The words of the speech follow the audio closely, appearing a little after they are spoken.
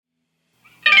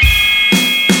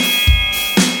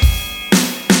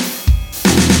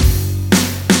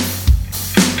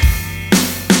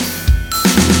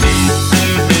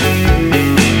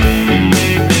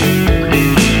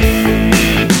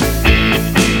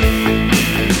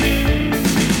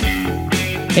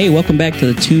Hey, welcome back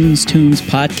to the Tunes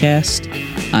podcast.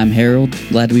 I'm Harold.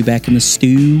 Glad to be back in the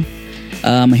stew.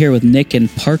 I'm here with Nick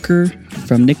and Parker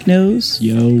from Nick Knows.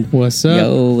 Yo. What's up?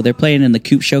 Yo, they're playing in the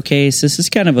Coop Showcase. This is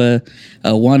kind of a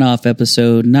one-off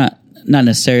episode, not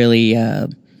necessarily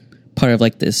part of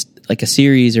like this, like a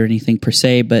series or anything per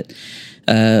se, but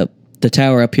the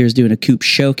tower up here is doing a Coop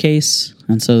Showcase,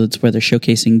 and so it's where they're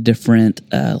showcasing different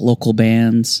local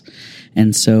bands.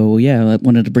 And so, yeah, I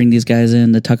wanted to bring these guys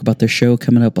in to talk about their show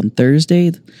coming up on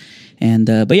Thursday. And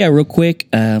but yeah, real quick,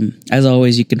 as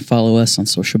always, you can follow us on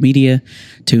social media,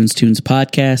 Tunes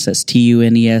Podcast. That's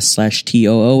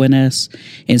TUNES/TOONS.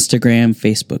 Instagram,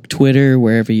 Facebook, Twitter,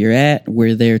 wherever you're at,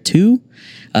 we're there too.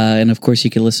 And of course,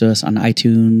 you can listen to us on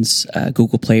iTunes,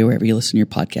 Google Play, wherever you listen to your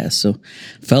podcast. So,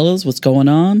 fellas, what's going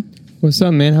on? What's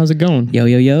up, man? How's it going? Yo.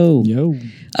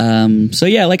 So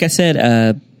yeah, like I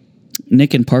said,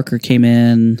 Nick and Parker came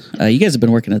in. You guys have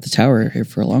been working at the tower here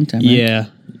for a long time, right?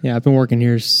 Yeah, I've been working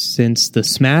here since the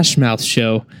Smash Mouth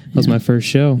show. That was my first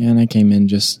show. Yeah, and I came in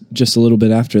just a little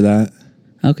bit after that.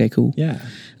 Okay, cool. Yeah.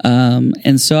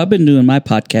 And so I've been doing my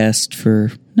podcast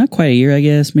for not quite a year, I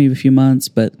guess, maybe a few months,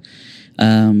 but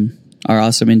our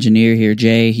awesome engineer here,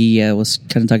 Jay, he was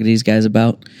kind of talking to these guys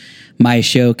about my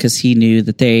show because he knew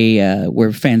that they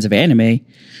were fans of anime.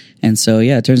 And so,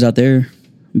 yeah, it turns out they're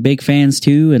big fans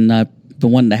too, and I've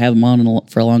been wanting to have them on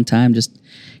for a long time, just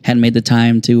hadn't made the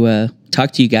time to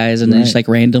talk to you guys, and then just like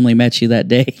randomly met you that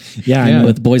day. Yeah, I know.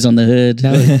 With Boys on the Hood.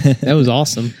 That was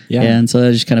awesome. Yeah, and so that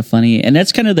was just kind of funny. And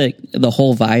that's kind of the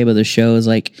whole vibe of the show is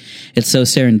like, it's so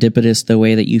serendipitous the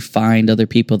way that you find other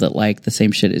people that like the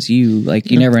same shit as you. Like,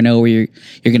 you never know where you're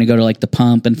going to go to like the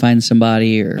Pump and find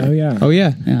somebody or... Oh,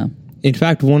 yeah. Yeah. In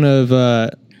fact, one of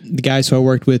the guys who I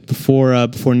worked with before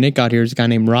Nick got here is a guy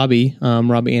named Robbie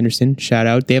Anderson. Shout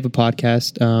out. They have a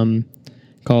podcast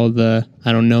called the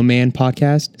I Don't Know Man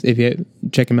podcast. If you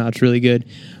check him out, it's really good.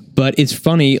 But it's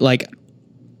funny, like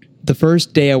the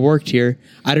first day I worked here,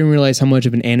 I didn't realize how much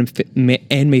of an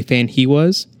anime fan he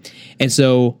was. And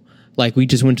so like we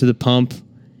just went to the Pump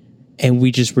and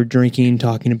we just were drinking,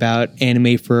 talking about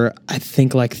anime for I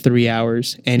think like 3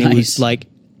 hours. And it was like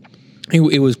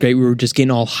it was great. We were just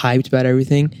getting all hyped about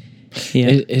everything. Yeah,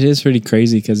 it is pretty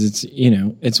crazy because it's,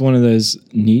 it's one of those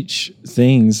niche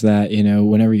things that,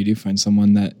 whenever you do find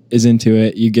someone that is into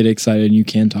it, you get excited and you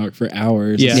can talk for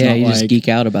hours. Yeah, you just geek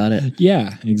out about it.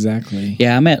 Yeah, exactly.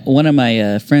 Yeah, I met one of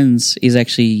my friends. He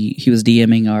was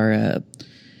DMing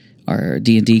our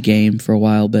D&D game for a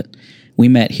while, but we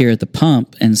met here at the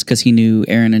Pump, and it's because he knew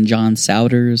Aaron and John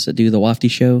Souders that do the Wafty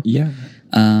show. Yeah.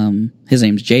 His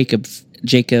name's Jacob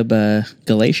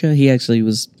Galatia. He actually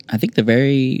was, I think,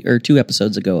 2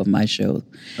 episodes ago of my show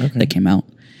that came out.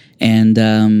 And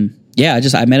I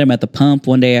met him at the Pump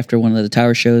one day after one of the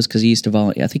tower shows because he used to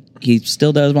volunteer. I think he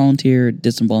still does volunteer,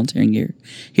 did some volunteering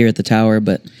here at the tower,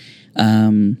 but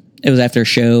it was after a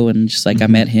show, and just like I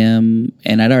met him,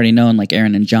 and I'd already known like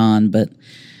Aaron and John, but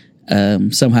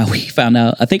somehow we found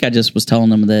out. I think I just was telling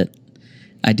him that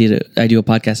I do a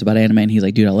podcast about anime, and he's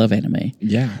like, dude, I love anime.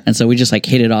 Yeah. And so we just like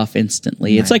hit it off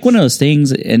instantly. Nice. It's like one of those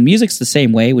things, and music's the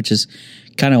same way, which is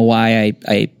kind of why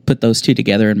I put those two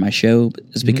together in my show,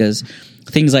 is because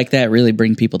things like that really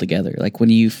bring people together. Like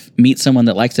when you meet someone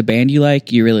that likes a band you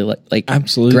like, you really like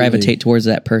absolutely gravitate towards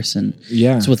that person.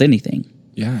 Yeah. It's with anything.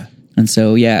 Yeah. And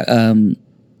so,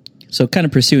 so kind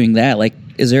of pursuing that, like,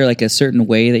 is there like a certain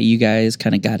way that you guys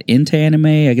kind of got into anime?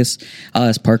 I guess I'll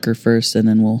ask Parker first, and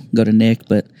then we'll go to Nick.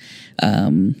 But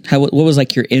what was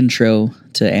like your intro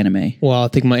to anime? Well, I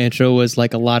think my intro was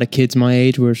like a lot of kids my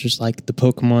age, where it's just like the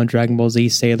Pokemon, Dragon Ball Z,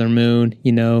 Sailor Moon,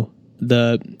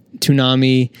 the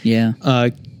Toonami,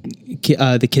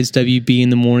 the Kids WB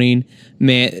in the morning.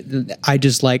 Man, I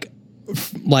just like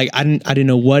I didn't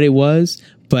know what it was,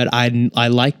 but I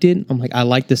liked it. I'm like, I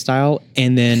like the style,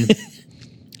 and then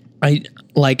I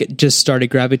like just started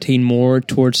gravitating more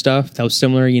towards stuff that was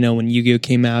similar. When Yu-Gi-Oh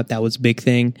came out, that was a big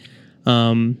thing.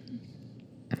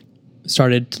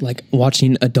 Started like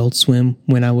watching Adult Swim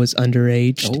when I was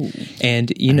underage,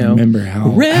 and I remember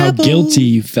how guilty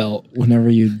you felt whenever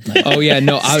you stay up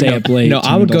late. No,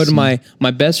 I would go to my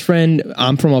best friend.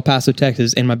 I'm from El Paso,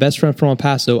 Texas, and my best friend from El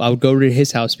Paso, I would go to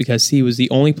his house because he was the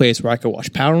only place where I could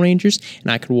watch Power Rangers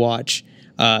and I could watch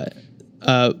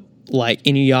like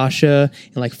Inuyasha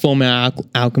and like Fullmetal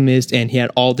Alchemist, and he had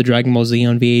all the Dragon Ball Z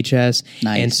on VHS.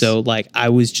 Nice. And so like I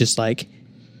was just like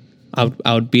I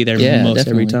would be there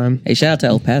every time. Hey, shout out to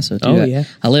El Paso too. Oh, yeah.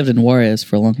 I lived in Juarez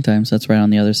for a long time, so that's right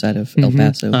on the other side of El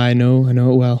Paso. I know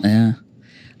it well. Yeah.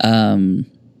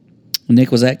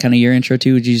 Nick, was that kind of your intro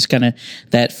too? Did you just kind of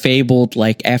that fabled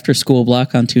like after school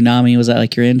block on Toonami? Was that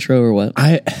like your intro or what?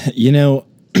 I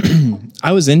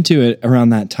I was into it around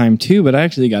that time too, but I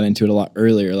actually got into it a lot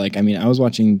earlier. Like, I mean, I was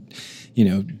watching,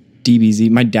 DBZ.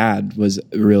 My dad was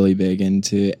really big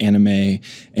into anime,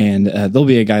 and there'll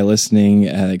be a guy listening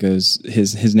that goes,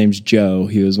 his name's Joe.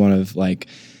 He was one of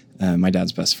my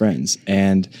dad's best friends,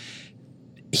 and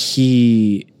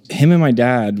him and my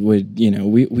dad would,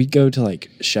 we'd go to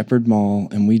Shepherd Mall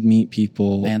and we'd meet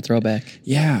people. Man, throwback.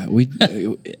 Yeah,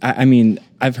 I mean,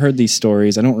 I've heard these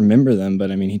stories. I don't remember them, but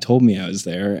I mean, he told me I was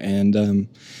there, and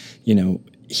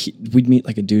we'd meet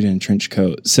a dude in a trench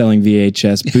coat selling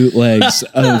VHS bootlegs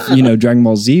of Dragon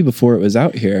Ball Z before it was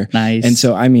out here. Nice. And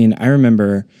so I mean, I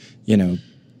remember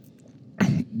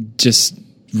just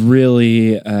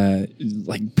really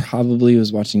probably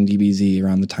was watching DBZ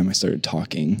around the time I started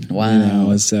talking.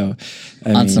 Wow. So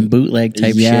on some bootleg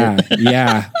type shit.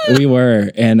 Yeah, we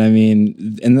were. And I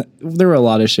mean, there were a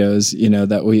lot of shows,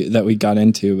 that we got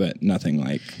into, but nothing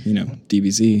like,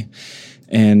 DBZ.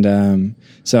 And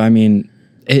so, I mean,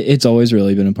 it's always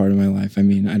really been a part of my life. I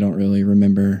mean, I don't really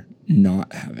remember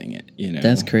not having it,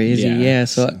 That's crazy. Yeah.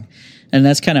 So, and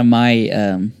that's kind of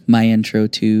my my intro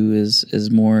to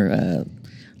is more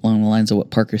along the lines of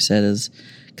what Parker said, is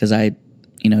because I,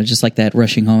 just like that,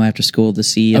 rushing home after school to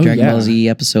see a Dragon Ball Z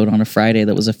episode on a Friday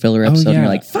that was a filler episode. And you're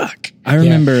like, fuck. I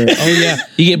remember.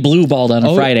 You get blue balled on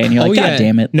a Friday and you're like, God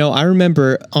damn it. No, I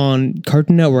remember on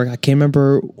Cartoon Network, I can't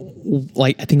remember,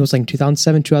 I think it was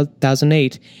 2007,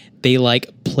 2008, they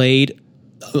played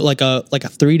a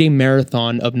 3-day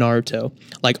marathon of Naruto,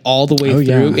 all the way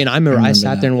through. And I remember I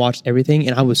sat there and watched everything,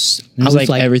 and I was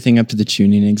everything up to the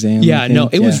tuning exam. Yeah, no,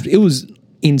 it was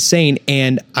insane.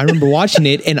 And I remember watching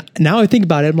it, and now I think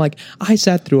about it, I'm like, I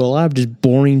sat through a lot of just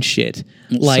boring shit.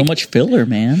 So much filler,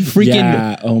 man. Freaking.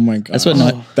 Yeah, oh my god. That's what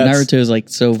Naruto is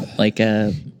so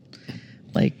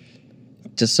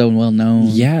just so well known.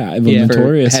 Yeah,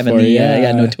 notorious having for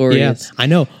notorious. Yeah, I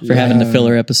know. For having the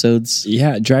filler episodes.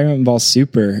 Yeah, Dragon Ball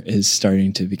Super is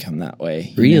starting to become that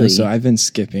way. Really? So I've been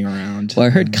skipping around. Well, I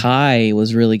heard Kai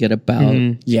was really good about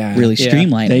really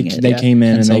streamlining it. They came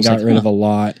in and they got rid of a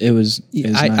lot. It was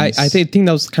nice. I think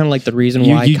that was kind of the reason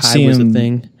why Kai was a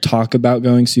thing. Talk about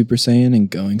going Super Saiyan and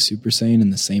going Super Saiyan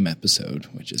in the same episode,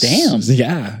 which is That's,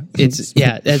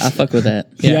 I fuck with that.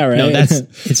 Yeah, right. No,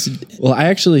 it's well, I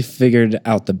actually figured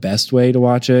out the best way to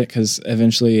watch it, because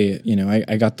eventually,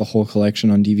 I got the whole collection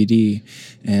on DVD,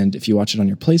 and if you watch it on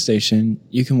your PlayStation,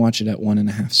 you can watch it at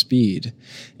 1.5 speed.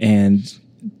 And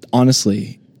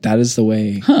honestly, that is the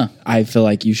way I feel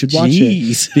like you should watch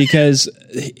it, because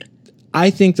I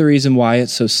think the reason why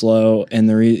it's so slow, and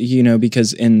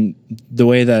because in the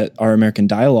way that our American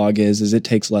dialogue is it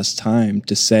takes less time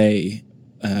to say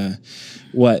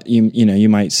what you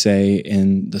might say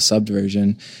in the subbed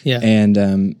version. Yeah. And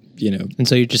and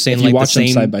so you're just saying if you watch them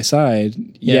side by side,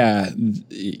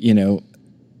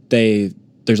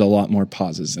 there's a lot more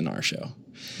pauses in our show.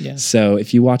 Yeah. So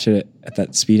if you watch it at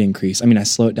that speed increase, I mean, I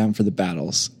slow it down for the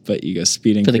battles, but you go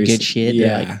speed increase for the good shit.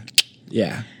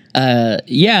 Yeah.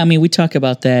 I mean, we talk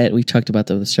about that. We talked about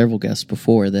that with several guests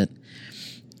before, that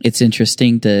it's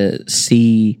interesting to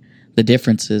see the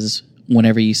differences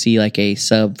whenever you see a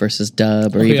sub versus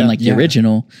dub, or even the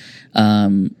original.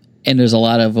 And there's a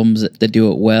lot of them that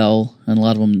do it well, and a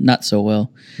lot of them not so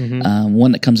well. Mm-hmm.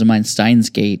 One that comes to mind,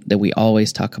 Steins Gate, that we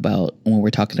always talk about when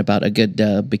we're talking about a good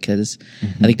dub, because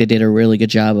I think they did a really good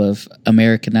job of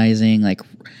Americanizing,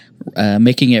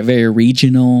 making it very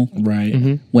regional,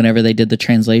 right? Whenever they did the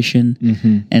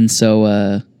translation, and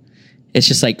so it's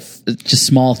just just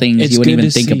small things you wouldn't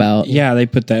even think about. Yeah, they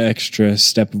put that extra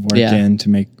step of work in to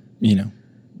make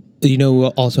You know who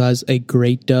also has a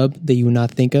great dub that you would not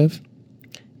think of?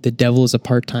 The Devil is a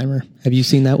Part-Timer. Have you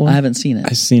seen that one? I haven't seen it.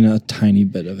 I've seen a tiny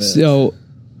bit of it. So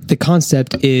the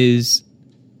concept is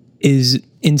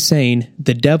insane.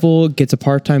 The devil gets a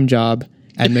part-time job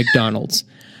at McDonald's.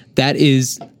 That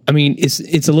is, I mean, it's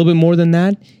a little bit more than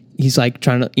that. He's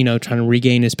trying to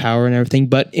regain his power and everything.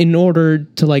 But in order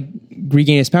to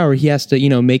regain his power, he has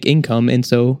to, make income. And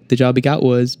so the job he got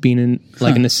was being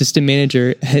an assistant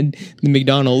manager at the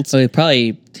McDonald's. So he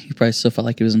probably still felt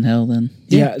like he was in hell then.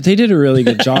 Yeah, they did a really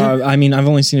good job. I mean, I've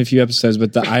only seen a few episodes,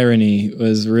 but the irony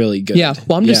was really good. Yeah.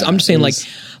 Well, I'm just saying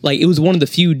it was one of the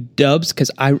few dubs,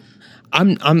 because I'm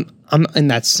in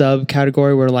that sub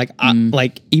category where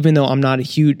even though I'm not a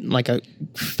huge a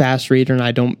fast reader and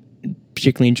I don't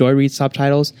particularly enjoy read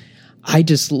subtitles, I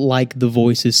just like the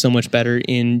voices so much better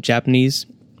in Japanese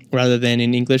rather than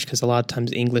in English, because a lot of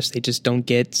times English, they just don't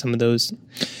get some of those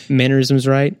mannerisms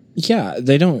right. Yeah,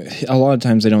 they don't. A lot of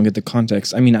times they don't get the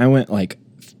context. I mean, I went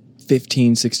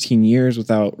 15, 16 years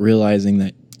without realizing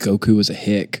that Goku was a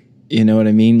hick. You know what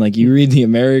I mean? Like you read the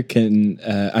American,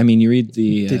 you read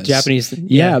the Japanese,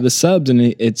 the subs, and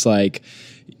it's like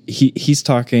he's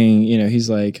talking. You know, he's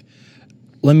like,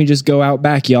 "Let me just go out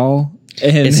back, y'all."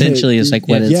 And essentially, it's like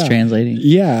what it's translating.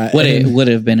 Yeah, what it would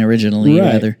have been originally,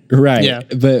 rather. Right. Yeah.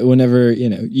 But whenever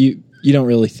you don't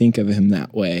really think of him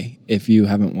that way if you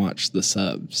haven't watched the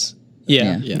subs.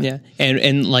 Yeah.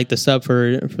 And like the sub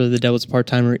for The Devil's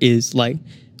Part-Timer is like,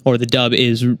 or the dub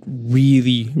is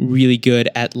really, really good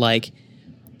at like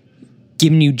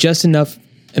giving you just enough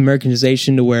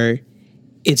Americanization to where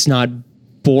it's not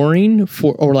boring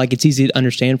or like it's easy to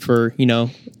understand for,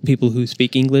 people who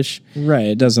speak English. Right.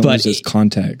 It doesn't lose its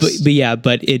context.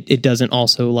 But it doesn't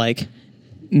also like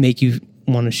make you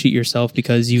want to shoot yourself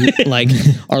because you like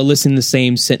are listening to the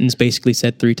same sentence basically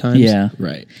said 3 times. Yeah.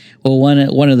 Right. Well,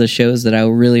 one of the shows that I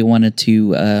really wanted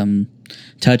to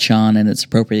touch on, and it's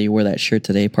appropriate you wore that shirt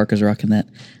today. Parker's rocking that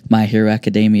My Hero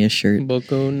Academia shirt.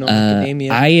 Boku no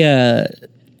Academia.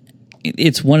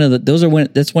 That's one of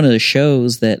the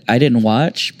shows that I didn't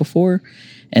watch before,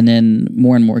 and then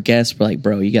more and more guests were like,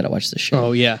 "Bro, you got to watch this show."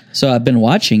 Oh yeah. So I've been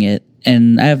watching it,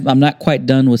 and I'm not quite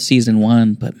done with season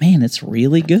 1, but man, it's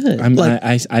really good.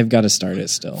 I've got to start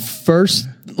it still. First,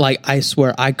 like I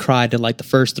swear, I cried at like the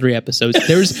first 3 episodes.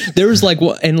 There was like,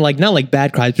 and like not like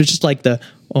bad cries, but just like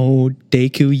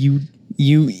Deku,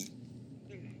 you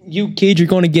kid, you're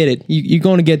going to get it. You're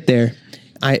going to get there.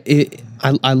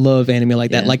 I love anime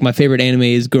like that. Yeah. Like my favorite anime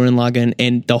is Gurren Lagann,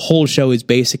 and the whole show is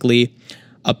basically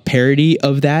a parody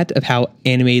of that, of how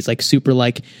anime is like super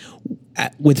like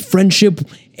with friendship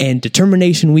and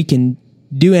determination we can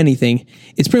do anything.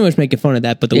 It's pretty much making fun of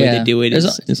that, but the way they do it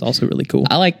is also really cool.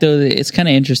 I like though, it's kind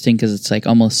of interesting because it's like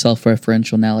almost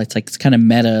self-referential now. It's like it's kind of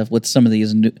meta with some of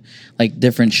these new, like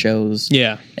different shows.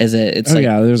 Yeah. There's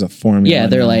a formula. Yeah,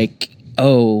 they're like,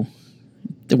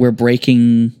 we're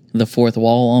breaking the fourth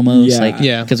wall almost.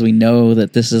 Because we know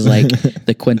that this is like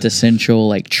the quintessential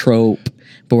like trope,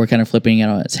 but we're kind of flipping it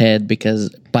on its head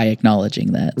by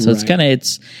acknowledging that. So it's kind of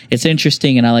it's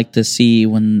interesting, and I like to see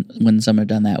when some are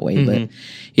done that way. Mm-hmm. But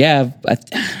yeah,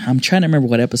 I'm trying to remember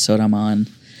what episode I'm on.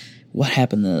 What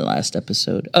happened in the last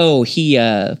episode? Oh,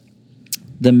 the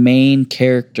main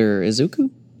character Izuku,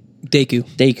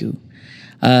 Deku.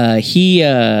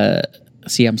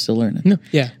 See, I'm still learning. No,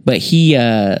 yeah, but he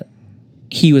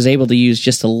was able to use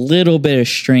just a little bit of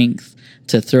strength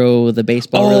to throw the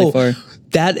baseball really far.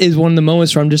 That is one of the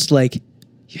moments where I'm just like,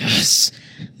 yes.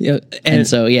 Yeah, and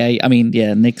so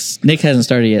Nick hasn't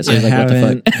started yet, so he's like, what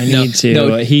the fuck? I need to.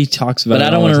 No, he talks about it. But I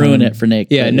don't want to ruin it for Nick.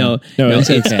 Yeah, no, it's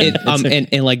okay.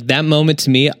 And like that moment to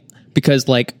me, because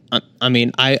like I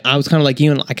was kind of like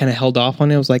you, and I kind of held off on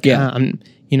it. I was like,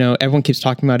 everyone keeps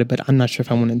talking about it, but I'm not sure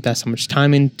if I want to invest so much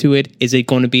time into it. Is it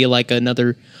going to be like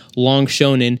another long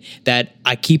shonen that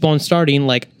I keep on starting?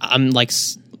 Like I'm like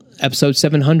episode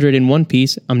 700 in One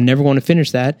Piece. I'm never going to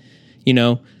finish that.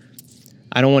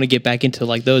 I don't want to get back into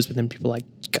like those, but then people are like,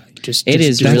 is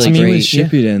that's really me great. with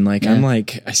Shippuden. Like I'm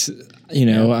like, I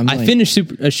finished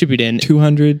Shippuden.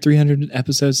 200, 300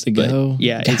 episodes to go.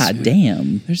 Yeah, God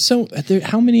damn.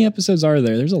 How many episodes are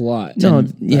there? There's a lot.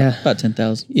 About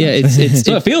 10,000. Yeah, it's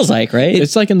so it feels like, right?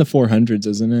 It's like in the 400s,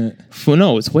 isn't it? Well,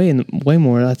 no, it's way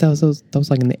more. I thought that was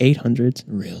like in the 800s.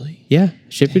 Really? Yeah,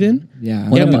 Shippuden. Yeah.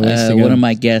 One of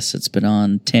my guests that's been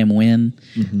on, Tim Wynn,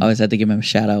 I always had to give him a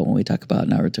shout out when we talk about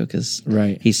Naruto because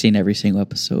he's seen every single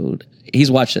episode. He's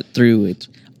watched it through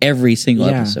every single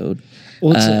episode.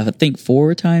 Well, I think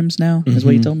 4 times now is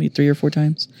what he told me, 3 or 4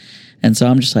 times. And so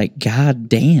I'm just like, God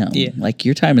damn. Yeah. Like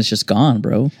your time is just gone,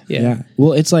 bro. Yeah.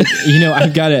 Well, it's like,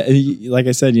 I've got to, like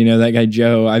I said, that guy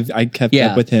Joe, I kept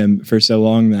up with him for so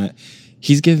long that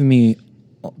he's given me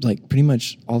like pretty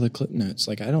much all the clip notes.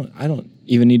 Like I don't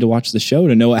even need to watch the show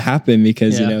to know what happened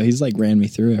because, he's like ran me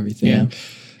through everything. Yeah.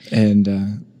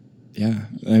 And,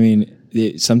 I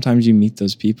mean, sometimes you meet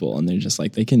those people and they're just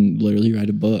like, they can literally write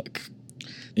a book.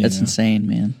 That's insane,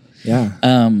 man. Yeah.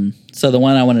 So the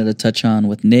one I wanted to touch on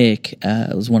with Nick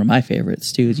was one of my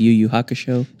favorites too. Is Yu Yu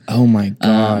Hakusho. Oh my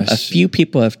gosh! A few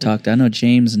people have talked. I know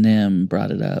James Nim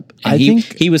brought it up. And I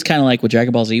think he was kind of like with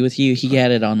Dragon Ball Z with you. He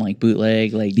had it on like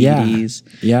bootleg, like DVDs.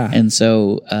 Yeah. And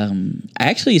so I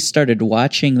actually started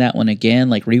watching that one again,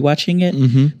 like rewatching it,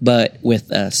 but with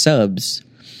subs.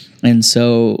 And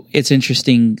so it's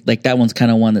interesting. Like that one's kind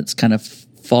of one that's kind of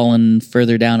fallen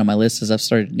further down on my list as I've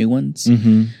started new ones.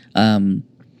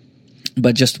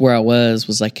 But just where I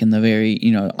was like in the very,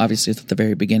 obviously at the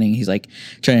very beginning, he's like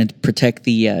trying to protect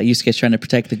the, Yusuke's trying to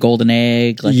protect the golden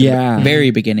egg. Like the very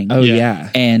beginning. Oh yeah.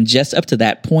 And just up to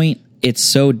that point, it's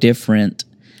so different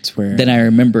It's where than I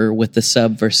remember with the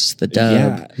sub versus the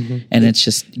dub. Yeah. And it's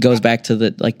just goes back to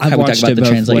the like I've how we talk watched about it the both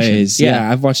translation. ways.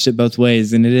 Yeah, I've watched it both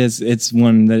ways, and it's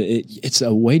one that it's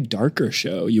a way darker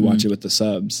show. You watch it with the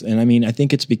subs, and I mean, I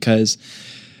think it's because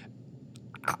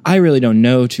I really don't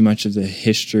know too much of the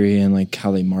history and like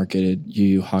how they marketed Yu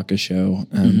Yu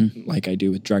Hakusho, like I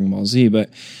do with Dragon Ball Z, but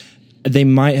they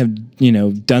might have,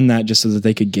 done that just so that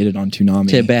they could get it on Toonami.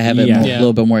 To have it a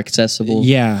little bit more accessible.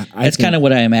 Yeah. That's kind of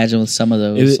what I imagine with some of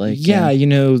those. They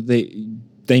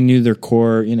knew their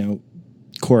core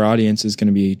audience is going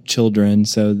to be children,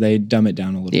 so they dumb it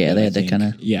down a little bit. Yeah, they had to kind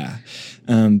of. Yeah.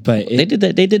 But they did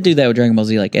that. They did do that with Dragon Ball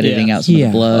Z, like editing out some of the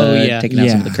blood, taking out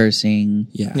some of the cursing.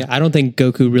 Yeah. I don't think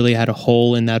Goku really had a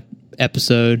hole in that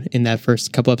episode, in that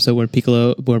first couple episodes where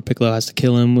Piccolo has to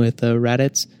kill him with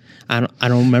Raditz. I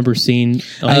don't remember seeing.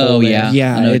 It's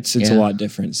a lot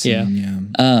different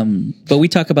scene, But we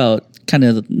talk about kind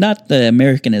of not the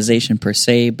Americanization per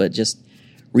se, but just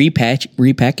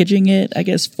repackaging it, I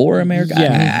guess, for America.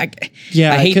 I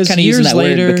hate kind of using that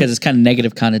word because it's kind of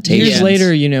negative connotations. Years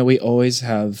later, we always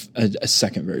have a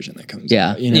second version that comes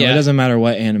out. It doesn't matter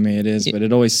what anime it is, but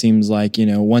it always seems like,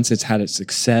 once it's had its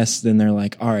success, then they're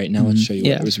like, all right, now let's show you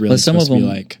what it was really supposed to be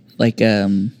like.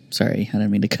 Sorry, I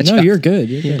didn't mean to cut you off. No, you're good.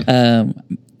 You're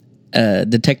good.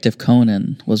 Detective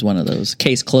Conan was one of those.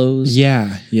 Case closed.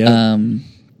 Yeah.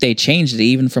 They changed it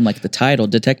even from like the title,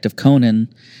 Detective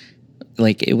Conan.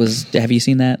 Like it was. Have you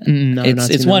seen that? No,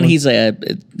 it's one. He's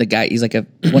the guy. He's like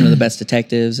one of the best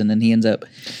detectives, and then he ends up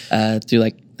through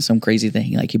like some crazy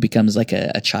thing. Like he becomes like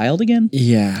a child again.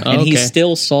 Yeah, and he's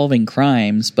still solving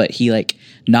crimes, but he like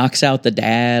knocks out the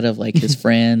dad of like his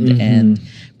friend and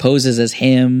poses as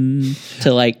him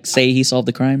to like say he solved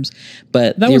the crimes.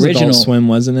 But that the was original Adult Swim,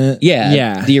 wasn't it?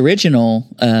 Yeah. The original.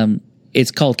 It's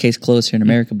called Case Closed here in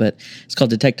America, but it's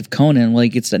called Detective Conan. Well, he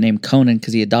gets that name Conan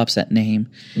because he adopts that name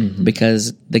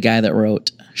because the guy that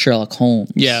wrote Sherlock Holmes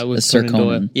was Sir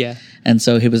Conan. Yeah. And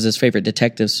so he was his favorite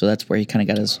detective, so that's where he kind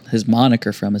of got his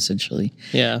moniker from, essentially.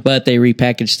 Yeah. But they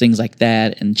repackage things like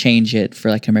that and change it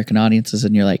for like American audiences,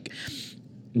 and you're like,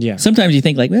 sometimes you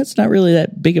think like that's not really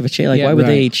that big of a change. Like, why would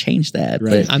they change that?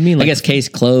 Right. But I mean, I guess Case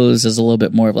Closed is a little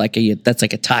bit more of like that's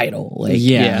like a title. Like,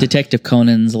 Detective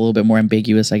Conan's a little bit more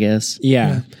ambiguous, I guess.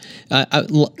 Yeah.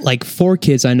 Like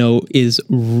 4Kids, I know is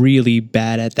really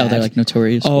bad at that. Oh, they're like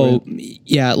notorious. Oh,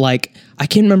 yeah. Like I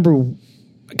can't remember.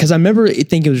 Because I remember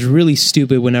think it was really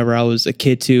stupid whenever I was a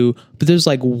kid too. But there's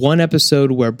like one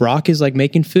episode where Brock is like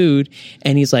making food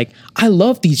and he's like, I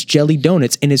love these jelly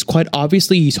donuts. And it's quite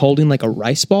obviously he's holding like a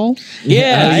rice ball.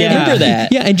 Yeah, I remember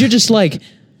that. Yeah, and you're just like,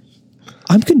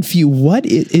 I'm confused. What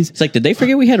is... It's like, did they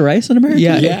forget we had rice in America?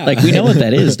 Yeah. Like, we know what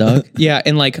that is, dog. Yeah,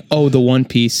 and like, the One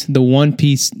Piece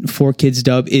 4Kids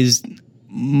dub is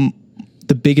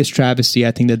the biggest travesty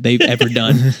I think that they've ever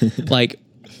done.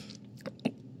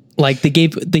 Like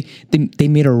they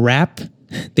made a rap.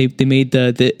 They made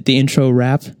the intro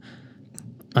rap.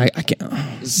 I can't.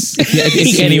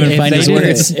 He can't even find his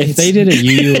words. If they did a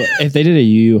Yu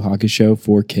Yu Hakusho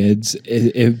for kids,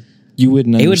 you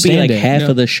wouldn't understand it. It would be like half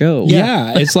of the show.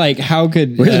 Yeah, it's like how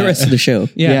could where's the rest of the show?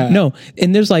 Yeah, no.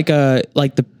 And there's like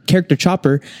the character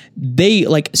Chopper. They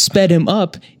like sped him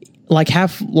up like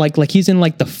half like he's in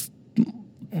like the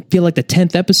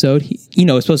 10th episode. It's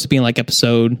supposed to be in like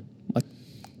episode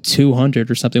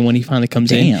 200 or something when he finally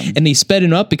comes in, and they sped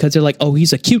him up because they're like, oh,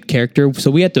 he's a cute character,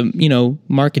 so we have to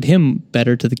market him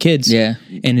better to the kids. Yeah.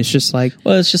 And it's just like,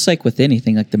 well, it's just like with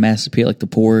anything, like the mass appeal, like the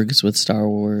Porgs with Star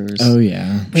Wars. Oh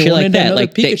yeah, shit like that.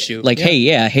 Like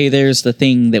Pikachu. Hey, there's the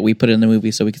thing that we put in the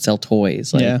movie so we could sell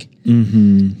toys. Like,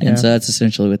 and so that's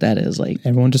essentially what that is. Like,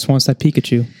 everyone just wants that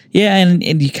Pikachu. Yeah,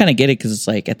 and you kind of get it because it's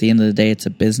like at the end of the day, it's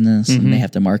a business and they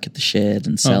have to market the shit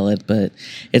and sell it. But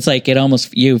it's like it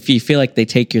almost you feel like they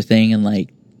take your thing and like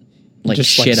just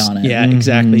shit on it. Yeah,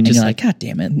 exactly. And just you're like, God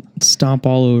damn it, stomp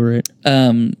all over it.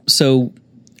 So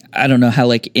I don't know how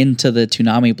like into the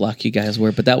Toonami block you guys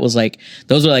were, but that was like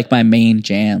those were like my main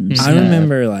jams. I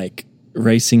remember like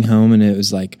racing home, and it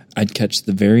was like I'd catch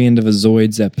the very end of a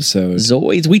Zoids episode.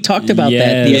 Zoids, we talked about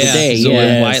that the other day.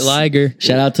 Zoid, White Liger.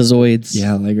 Shout out to Zoids.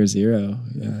 Yeah, Liger Zero.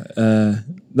 Yeah,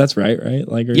 that's right.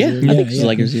 Liger Zero. I think it's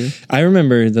Liger Zero. I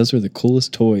remember those were the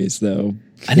coolest toys, though.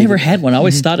 I never had one. I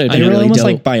always thought they were almost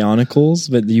like Bionicles,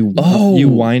 but you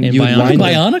wind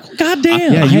Bionicle. God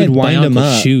damn! Yeah, you would wind them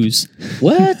up. Shoes.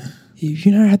 What?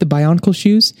 You never had the Bionicle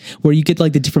shoes where you get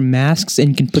like the different masks and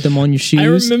you can put them on your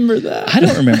shoes? I remember that. I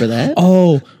don't remember that.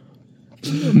 Oh.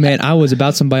 Man, I was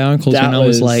about some Bionicles when I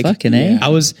was like, fucking A. I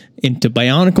was into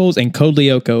Bionicles and Code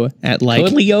Lyoko at like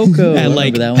Code Lyoko. at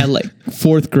like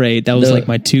 4th grade. That was The- like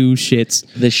my 2 shits.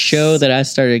 The show that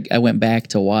I went back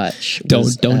to watch.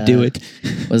 Was, Don't do it.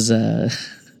 Was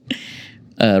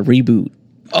Reboot.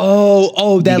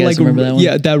 Oh, that guys like remember that one?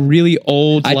 yeah, that really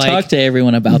old. I like, talked to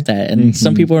everyone about that, and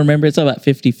some people remember it's about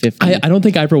 50-50. I don't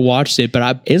think I ever watched it,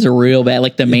 but It's real bad.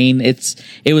 Like the main,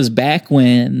 it was back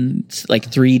when like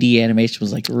 3D animation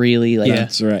was like really like Yeah.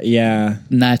 That's right. Yeah.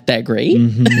 not that great,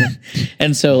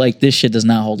 and so like this shit does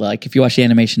not hold up. Like if you watch the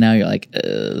animation now, you're like,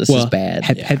 this is bad.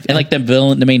 And like the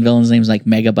main villain's name is like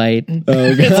Megabyte.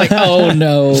 It's like, oh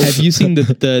no. have you seen the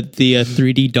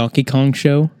 3D Donkey Kong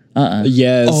show?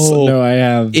 Yes. Oh, No, I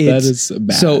have. That It's- is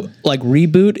bad. So like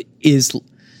Reboot is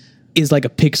like a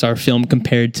Pixar film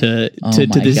compared to Oh to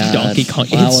my this God. Donkey Kong.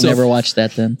 Well, I It's will so- never watch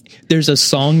that then. There's a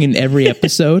song in every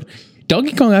episode.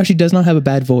 Donkey Kong actually does not have a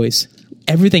bad voice.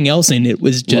 Everything else in it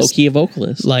was just Low-key a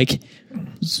vocalist. like it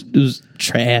was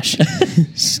trash.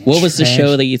 What was the Trash.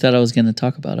 show that you thought I was going to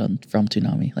talk about from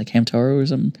Toonami? Like Hamtaro or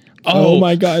something? oh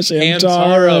my gosh,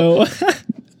 Hamtaro. Hamtaro.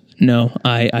 No,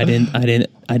 I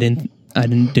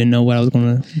didn't know what I was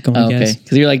going to Oh, okay. guess.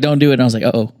 Because you're like, don't do it. And I was like,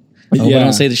 oh, but Yeah.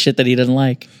 don't say the shit that he doesn't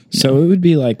like. So it would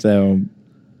be like though.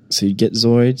 So you get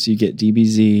Zoids, you get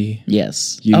DBZ.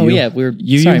 Yes. Yu oh, Yu- yeah. We're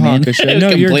Yu Yu sorry, man. Hakusho. No,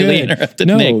 you're Completely good. interrupted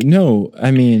No, Nick. no.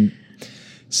 I mean,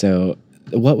 so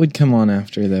what would come on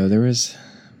after though? There was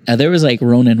There was like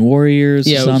Ronin Warriors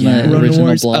was on yeah. the Ronin original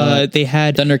Wars, blog. they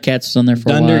had Thundercats was on there for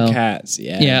a while. Thundercats.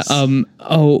 Yes.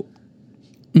 yeah.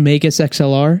 Megas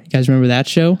XLR. You guys remember that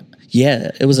show?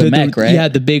 Yeah, it was a mech, right? Yeah,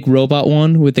 the big robot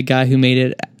one with the guy who made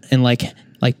it and like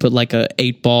put like a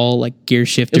 8-ball like gear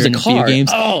shifter It was a in car. video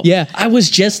games. Oh, yeah. I was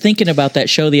just thinking about that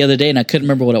show the other day, and I couldn't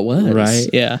remember what it was. Right.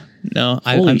 Yeah. No,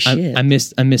 Holy shit. I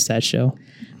missed that show.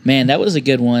 Man, that was a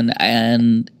good one,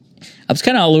 and I was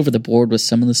kind of all over the board with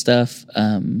some of the stuff.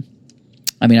 I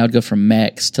mean, I would go from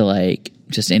mechs to like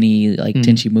just any like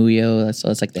Tenchi Muyo. That's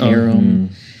like the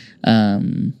harem.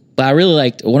 But I really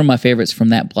liked one of my favorites from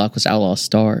that block was Outlaw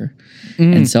Star,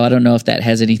 and so I don't know if that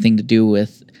has anything to do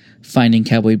with finding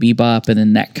Cowboy Bebop, and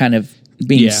then that kind of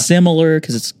being Yeah. similar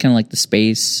because it's kind of like the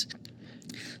space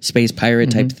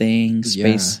pirate type thing,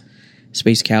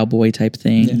 space cowboy type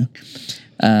thing.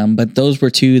 But those were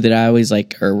two that I always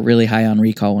like are really high on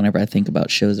recall whenever I think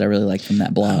about shows I really like from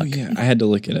that block. Oh yeah, I had to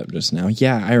look it up just now.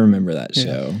 Yeah, I remember that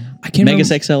show. I can't Megas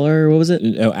remember. XLR, what was it?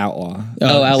 Oh, Outlaw.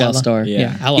 Outlaw Star.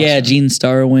 Yeah. Outlaw Yeah, Star. Gene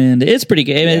Starwind. It's pretty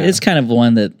good. I mean, Yeah. it's kind of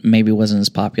one that maybe wasn't as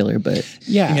popular, but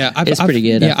Yeah. It's pretty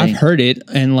good, I Yeah, I've think. heard it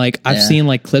and like I've Yeah. seen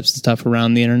like clips and stuff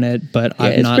around the internet, but yeah,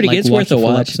 I've it's not pretty like good. It's watched worth a the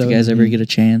full watch if you episode. guys ever get a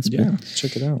chance. But, Yeah,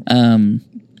 check it out.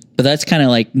 but that's kind of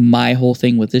like my whole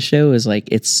thing with this show is like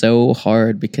it's so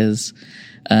hard because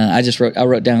I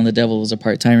wrote down The Devil was a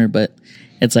part-timer, but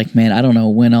it's like, man, I don't know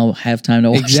when I'll have time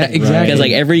to watch that. Exactly. Because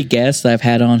like every guest that I've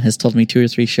had on has told me 2 or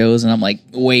 3 shows, and I'm like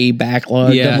way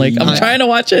backlogged. Yeah. I'm like, I'm trying to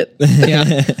watch it.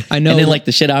 Yeah, I know. And then like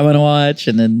the shit I want to watch,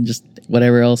 and then just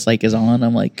whatever else like is on.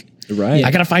 I'm like, Right.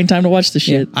 I gotta find time to watch the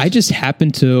shit. I just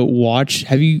happened to watch.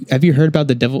 Have you heard about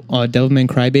the Devilman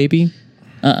Crybaby?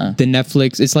 The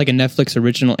Netflix. It's like a Netflix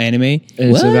original anime.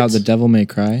 It's What? about the Devil May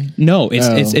Cry. No, it's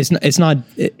Oh. it's not.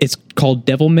 It's called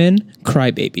Devilman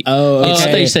Crybaby. Oh, Oh, I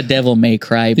thought you said Devil May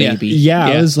Cry, baby. Yeah,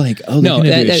 I Yeah. was like, oh, No,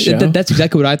 they're gonna do a show? that's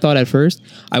exactly what I thought at first.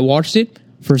 I watched it.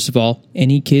 First of all,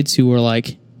 any kids who were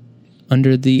like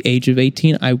under the age of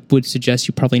 18, I would suggest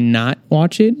you probably not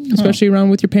watch it, especially around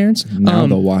with your parents. Now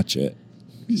they'll watch it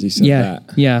because you said Yeah, that.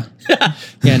 yeah,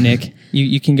 yeah. Nick,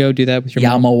 you can go do that with your Yeah,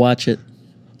 mom. I'm gonna watch it.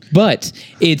 But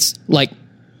it's like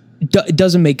it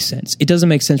doesn't make sense. It doesn't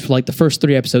make sense for like the first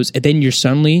 3 episodes, and then you're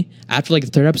suddenly after like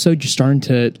the 3rd episode, you're starting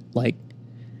to like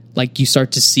you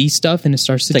start to see stuff, and it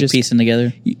starts to It's like just piecing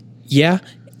together. yeah,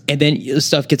 and then the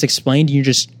stuff gets explained,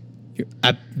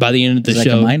 and by the end of the It's like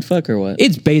show, a mind fuck or what?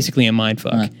 it's basically a mind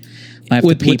fuck. I have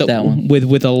to peep that one.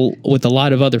 with a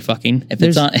lot of other fucking. If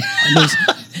it's on,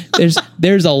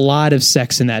 There's a lot of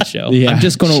sex in that show. Yeah. I'm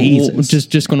just gonna Jesus.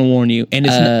 just gonna warn you, and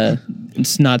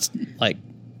it's not like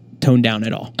toned down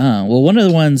at all. well, one of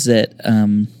the ones that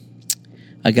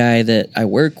a guy that I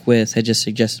work with had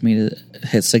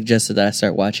suggested that I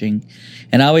start watching,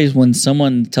 and I always, when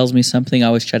someone tells me something, I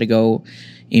always try to go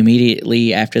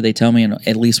immediately after they tell me and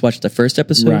at least watch the first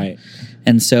episode. Right.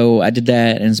 And so I did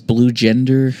that, and it's Blue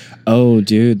Gender. Oh,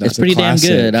 dude, that's It's pretty a damn classic.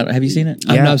 good. Have you seen it?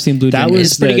 I've not seen Blue That Gender. was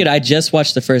It's pretty the- good. I just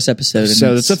watched the first episode. And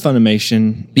So it's a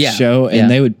Funimation show, and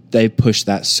yeah. they pushed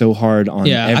that so hard on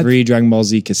Yeah, every Dragon Ball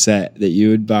Z cassette that you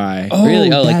would buy.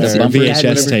 Really? Oh, like that's the or bumper VHS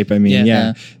whatever? tape. I mean,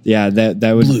 Yeah. yeah.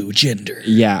 That would. Blue Gender.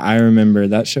 Yeah, I remember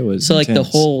that show was So like the intense.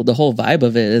 whole vibe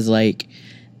of it is like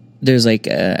there's like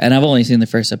and I've only seen the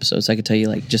first episode, so I could tell you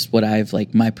like just what I've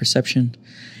like my perception.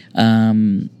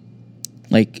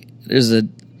 Like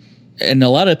and a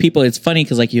lot of people, it's funny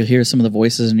because like you hear some of the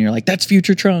voices and you're like, that's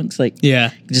Future Trunks, like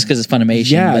Yeah. just because it's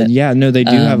Funimation. Yeah, no, they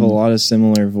do have a lot of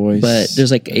similar voice. But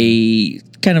there's like a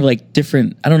kind of like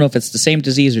different, I don't know if it's the same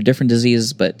disease or different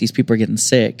disease, but these people are getting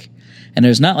sick. And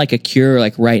there's not like a cure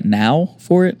like right now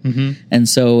for it. And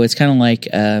so it's kind of like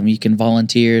you can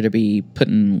volunteer to be put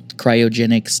in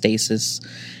cryogenic stasis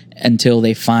until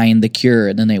they find the cure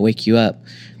and then they wake you up.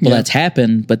 Well, that's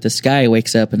happened, but this guy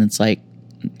wakes up and it's like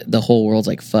the whole world's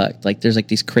like fucked. Like there's like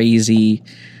these crazy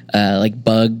like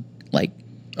bug, like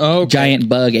giant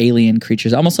bug alien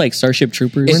creatures, almost like Starship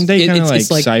Troopers. Weren't they kind of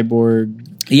it's like cyborg?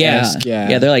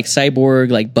 Yeah, they're like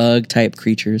cyborg, like bug type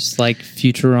creatures. Like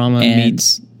Futurama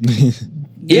meets.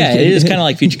 Yeah, it is kind of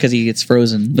like Future because he gets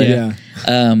frozen. But, Yeah.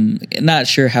 not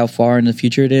sure how far in the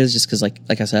future it is, just because like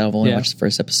I said, I've only watched the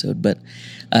first episode. But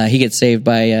he gets saved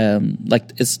by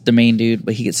like it's the main dude,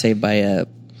 but he gets saved by a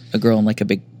girl in like a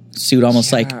big suit,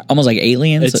 almost like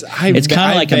aliens. It's kind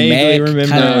of like a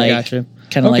mech,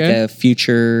 kind of like a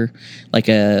future, like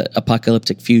a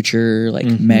apocalyptic future, like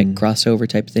mech crossover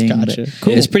type thing. Gotcha. But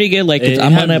Cool. It's pretty good. Like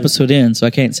I'm on episode in, so I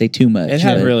can't say too much. It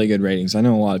had but- really good ratings. I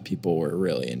know a lot of people were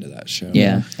really into that show.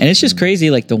 Yeah, and it's just crazy.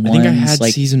 Like the I ones, think I had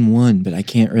like season 1, but I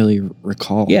can't really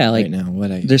recall. Yeah, like, right now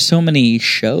what I. there's so many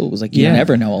shows. Like you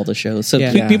never know all the shows. So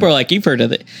people are like, you've heard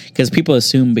of it because people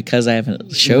assume because I have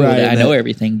a show that I know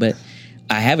everything, but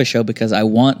I have a show because I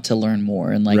want to learn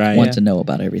more and like want to know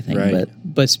about everything. Right.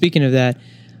 But speaking of that,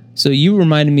 so you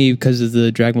reminded me because of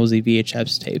the Dragon Ball Z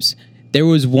VHS tapes. There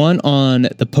was one on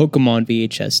the Pokemon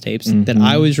VHS tapes that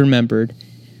I always remembered.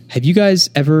 Have you guys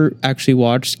ever actually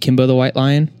watched Kimba the White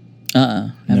Lion?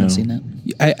 I haven't seen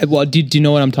that. Well, do you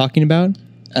know what I'm talking about?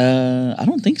 I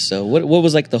don't think so. What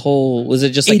was like the whole? Was it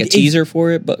just like a teaser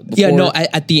for it? But before? Yeah, no.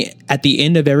 At the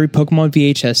end of every Pokemon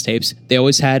VHS tapes, they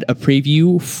always had a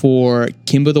preview for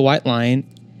Kimba the White Lion,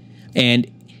 and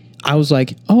I was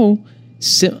like, oh,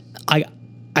 so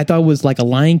I thought it was like a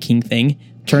Lion King thing.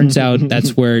 Turns out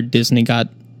that's where Disney got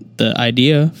the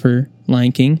idea for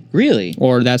Lion King. Really?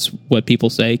 Or that's what people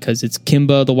say because it's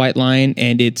Kimba the White Lion,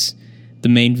 and it's the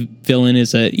main villain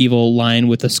is an evil lion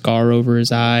with a scar over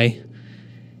his eye.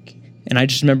 And I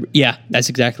just remember, yeah, that's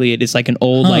exactly it. It's like an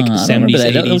old like 70s,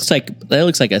 that. 80s. That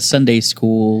looks like a Sunday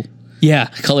school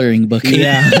coloring book.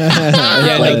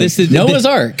 Yeah, like, this is Noah's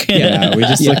Ark. Yeah, we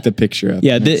just looked the picture up.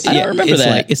 Yeah, I don't remember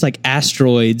that. It's like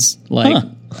asteroids, like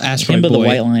Asteroid Kimba Boy. the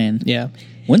White Lion. Yeah,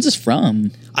 When's this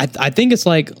from? I think it's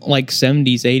like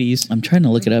 70s, 80s. I'm trying to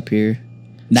look it up here.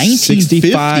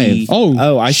 1965. 1950.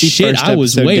 Oh, I see. shit, First I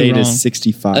was episode way date wrong. is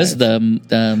 65. This is the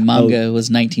manga was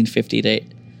 1950 to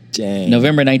Dang.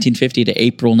 November 1950 to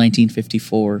April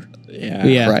 1954.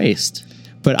 Yeah. Christ.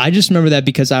 But I just remember that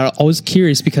because I was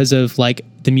curious because of like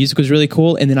the music was really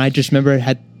cool, and then I just remember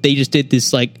they just did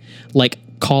this like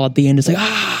call at the end. It's like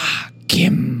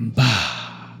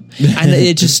Kimba, and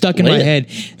it just stuck in my head.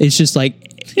 It's just like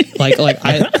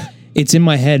it's in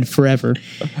my head forever.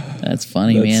 That's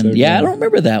funny, That's man. so Yeah, I good. don't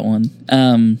remember that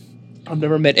one. I've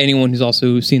never met anyone who's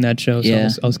also seen that show,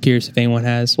 so I was curious if anyone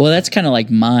has. Well, that's kind of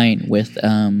like mine with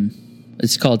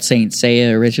it's called Saint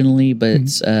Seiya originally, but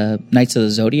it's Knights of the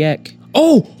Zodiac.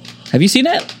 Oh, Have you seen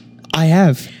that? I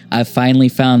have. I finally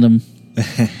found them.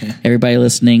 Everybody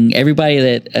listening, everybody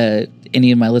that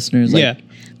any of my listeners, like,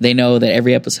 they know that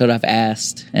every episode I've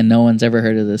asked, and no one's ever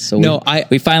heard of this. So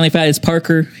we finally found it's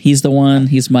Parker. He's the one.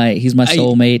 He's my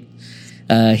soulmate.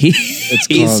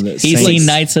 He's seen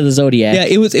Knights of the Zodiac. Yeah,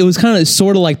 it was kind of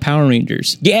sort of like Power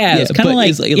Rangers. Yeah, it's kind of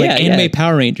like anime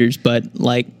Power Rangers, but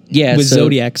like with so-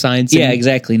 zodiac signs. Yeah,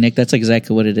 exactly, Nick. That's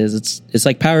exactly what it is. It's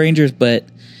like Power Rangers, but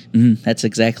that's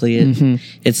exactly it.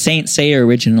 It's Saint Seiya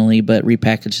originally, but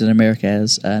repackaged in America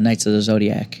as Knights of the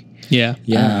Zodiac. Yeah.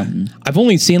 I've I've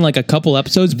only seen like a couple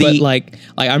episodes, but like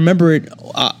I remember it.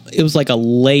 It was like a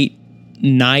late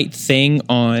night thing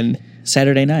on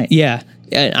Saturday night. Yeah,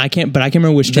 I can't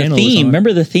remember which channel. The it was theme. on.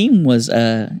 Remember the theme was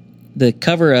the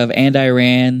cover of "And I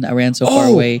Ran So Far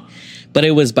Away," but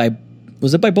it was by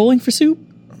Bowling for Soup?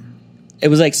 It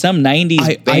was like some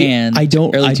 90s band. I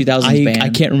don't early 2000s band. I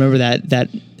can't remember that.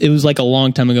 It was like a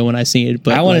long time ago when I seen it.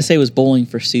 But I want to say it was Bowling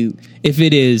for Soup. if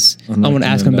it is, I'm going to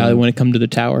ask him about it when it comes to the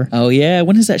tower. Oh yeah,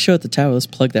 when is that show at the Tower? Let's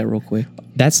plug that real quick.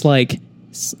 That's like,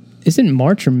 is it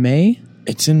March or May?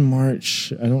 It's in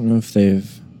March. I don't know if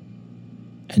they've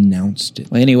announced it.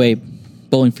 Well, anyway,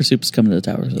 Bowling for Soup is coming to the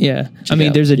Tower. So Yeah, check I mean,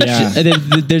 it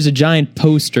out. there's a giant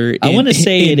poster. I want to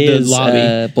say in it the is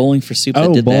lobby. Bowling for Soup. That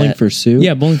Oh, did Bowling that. for Soup?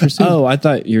 Yeah, Bowling for Soup. Oh, I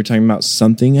thought you were talking about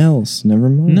something else. Never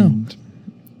mind. No.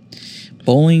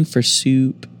 Bowling for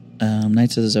Soup,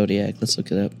 Knights of the Zodiac. Let's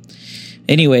look it up.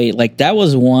 Anyway, like that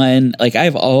was one. Like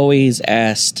I've always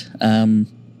asked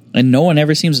And no one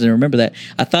ever seems to remember that.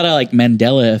 I thought I like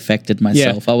Mandela affected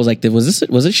myself. I was like, was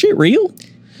this shit real?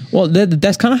 Well,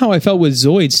 that's kind of how I felt with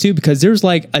Zoids too, because there's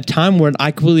like a time where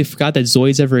I completely forgot that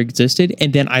Zoids ever existed,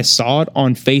 and then I saw it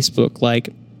on Facebook, like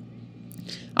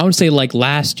I would say like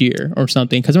last year or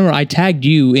something. Because remember, I tagged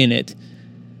you in it.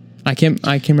 I can't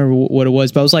remember what it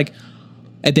was, but I was like,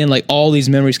 and then like all these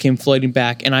memories came floating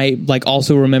back, and I like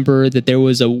also remember that there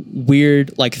was a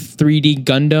weird like 3D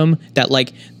Gundam that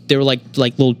like they were like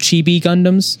little chibi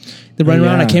Gundams that run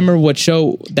around. I can't remember what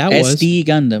show that was. SD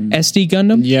Gundam. SD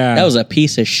Gundam. Yeah, that was a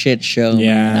piece of shit show.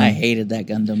 Yeah, man. I hated that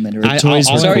Gundam. I'm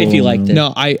sorry if you liked it.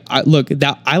 No, I look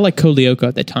that I like Kolyoko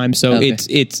at the time, so Okay.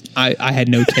 I had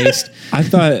no taste. I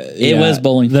thought It was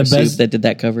Bowling for Soup that did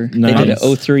that cover. Nice. They did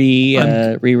an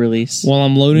 03 re-release. While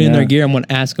I'm loading in their gear, I'm going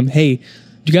to ask them, hey,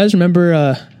 do you guys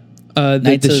remember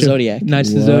Knights of the Zodiac. Knights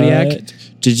of the Zodiac?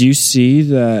 Did you see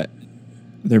that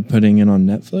they're putting it on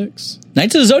Netflix?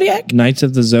 Knights of the Zodiac? Knights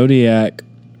of the Zodiac.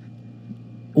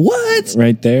 What?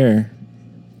 Right there.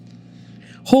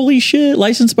 Holy shit.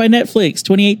 Licensed by Netflix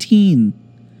 2018.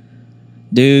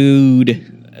 Dude.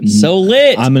 So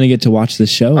lit. I'm going to get to watch the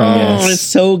show, I guess. It's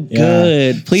so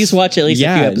good. Please watch at least a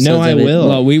few episodes no, I of it. will.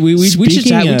 Well, we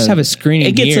should have a screening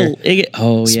It gets here.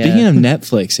 Speaking of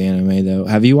Netflix anime, though,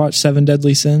 have you watched Seven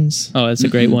Deadly Sins? Oh, that's a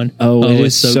great one. Oh, it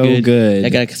it's is so good. I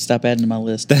gotta stop adding to my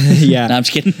list. Yeah. No, I'm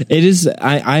just kidding. It is.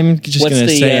 I'm just What's going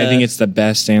to the, say I think it's the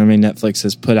best anime Netflix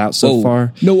has put out so Whoa.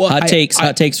 far. No, well, Hot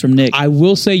takes from Nick. I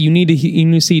will say you need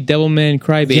to see Devilman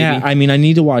Crybaby. Yeah, I mean, I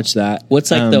need to watch that. What's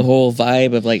like the whole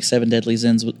vibe of like Seven Deadly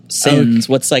Sins?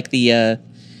 What's like the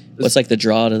what's like the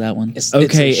draw to that one?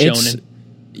 Okay, it's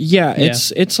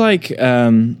shonen. It's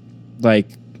like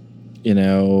you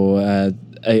know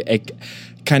a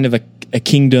kind of a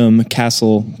kingdom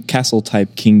castle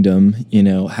type kingdom, you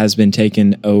know, has been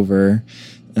taken over.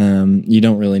 You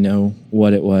don't really know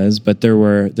what it was, but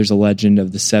there's a legend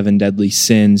of the Seven Deadly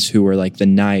Sins who were like the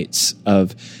knights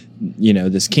of, you know,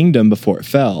 this kingdom before it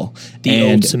fell,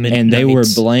 and they were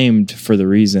blamed for the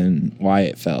reason why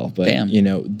it fell. But Damn. you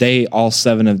know, all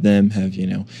 7 of them have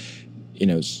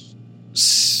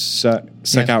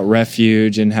suck out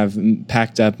refuge and have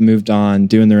packed up, moved on,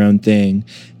 doing their own thing.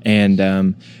 And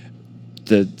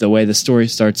the way the story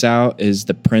starts out is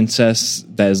the princess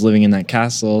that is living in that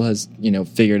castle has, you know,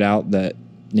 figured out that,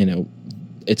 you know,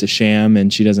 it's a sham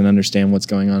and she doesn't understand what's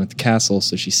going on at the castle,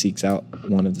 so she seeks out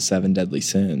one of the 7 deadly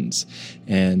sins.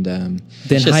 And then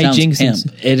hijinks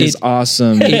is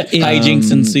awesome.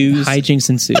 Hijinks ensues. Hijinks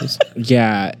ensues.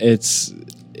 Yeah, it's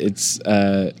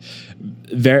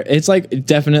very, it's like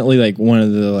definitely like one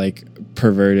of the like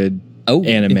perverted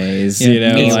animes, you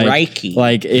know,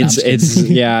 like it's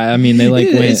yeah. I mean, they like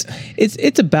went.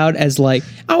 It's about as like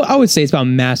I would say it's about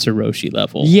Master Roshi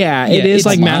level. Yeah, it is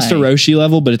like Master Roshi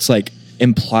level, but it's like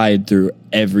implied through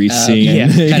every scene. Yeah,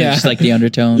 kind of just like the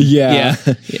undertone. Yeah.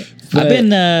 I've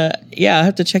been I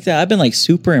have to check that. I've been like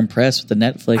super impressed with the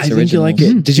Netflix original. Think you like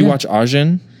it. Did you watch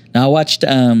Ajin? No, I watched.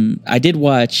 I did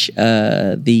watch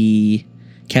the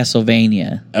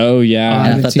Castlevania. Oh yeah,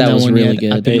 and I thought that was really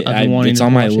good. It's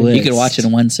on my list. You could watch it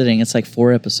in one sitting. It's like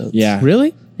 4 episodes. Yeah,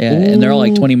 really? Yeah, and they're all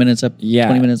like 20 minutes up.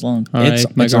 20 minutes long.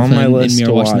 It's on my list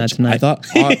to watch. That tonight. I thought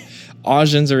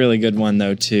Ajin's a really good one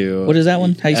though too. What is that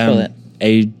one? How you spell that?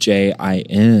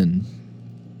 Ajin.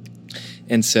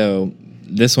 And so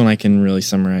this one I can really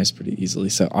summarize pretty easily.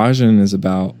 So Ajin is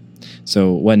about.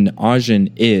 So when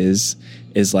Ajin is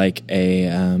like a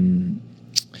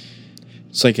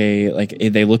it's like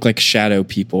they look like shadow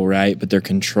people, right? But they're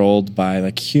controlled by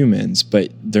like humans, but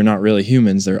they're not really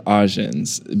humans. They're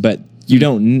Ajins. But you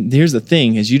don't. Here's the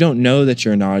thing: is you don't know that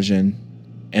you're an Ajin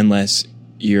unless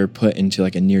you're put into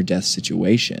like a near death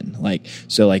situation. Like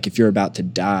so, like if you're about to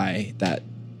die, that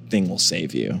thing will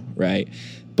save you, right?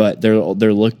 But they're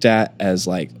looked at as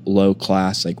like low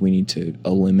class. Like we need to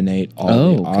eliminate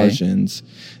all the Ajins.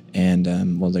 And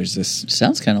there's this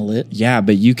sounds kind of lit. Yeah,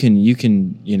 but you can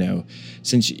you know,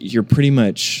 since you're pretty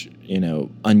much, you know,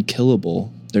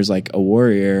 unkillable. There's like a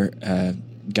warrior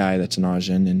guy that's an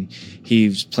Ajin, and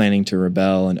he's planning to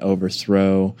rebel and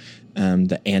overthrow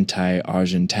the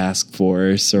anti-Ajin task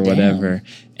force or whatever.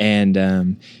 And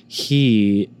if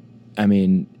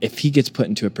he gets put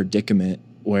into a predicament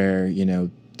where, you know,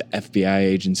 the FBI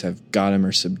agents have got him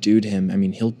or subdued him, I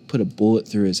mean, he'll put a bullet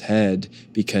through his head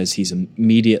because he's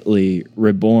immediately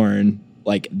reborn,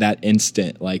 like that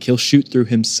instant. Like he'll shoot through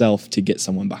himself to get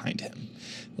someone behind him.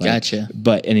 Like, gotcha.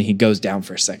 And he goes down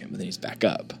for a second, but then he's back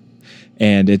up.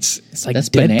 And it's like that's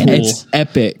Deadpool. bananas. It's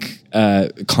epic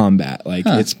combat. Like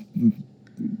it's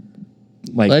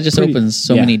like Well, that just opens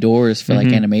so many doors for like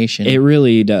animation. It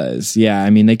really does. Yeah. I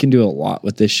mean, they can do a lot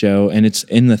with this show, and it's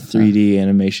in the 3D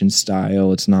animation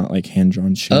style. It's not like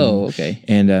hand-drawn show. Oh, okay.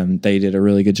 And they did a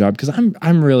really good job, because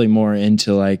I'm really more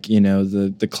into like, you know,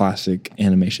 the classic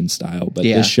animation style. But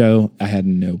this show I had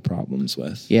no problems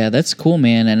with. Yeah, that's cool,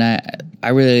 man. And I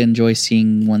really enjoy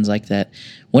seeing ones like that.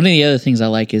 One of the other things I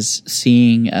like is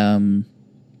seeing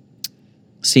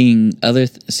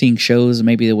shows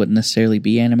maybe that wouldn't necessarily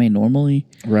be anime normally,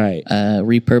 Right.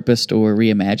 repurposed or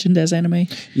reimagined as anime.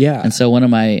 Yeah. And so one of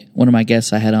my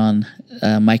guests I had on,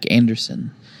 Mike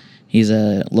Anderson. He's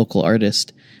a local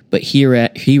artist, but he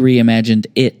reimagined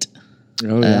it,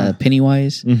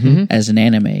 Pennywise, as an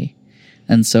anime.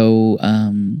 And so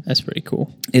That's pretty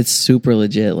cool. it's super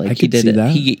legit. Like I could see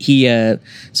that.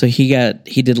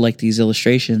 He did like these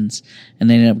illustrations, and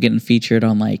they ended up getting featured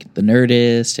on like the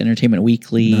Nerdist, Entertainment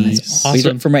Weekly. Nice. He's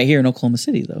from right here in Oklahoma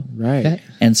City, though. Right.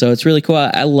 And so it's really cool.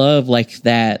 I love like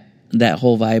that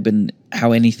whole vibe and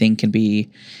how anything can be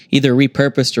either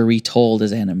repurposed or retold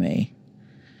as anime.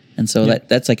 And so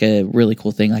that's like a really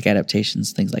cool thing, like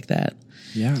adaptations, things like that.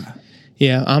 Yeah.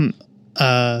 Yeah,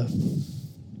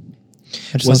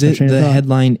 Was it the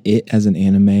headline, "It as an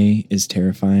anime is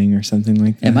terrifying" or something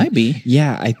like that? It might be.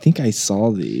 Yeah, I think I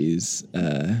saw these.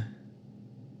 I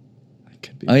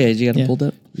could be. Oh yeah, you got it pulled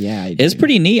up. Yeah, It's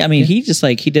pretty neat. I mean, he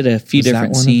did a few Was that different one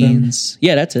of them? scenes.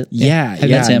 Yeah, that's it. Yeah,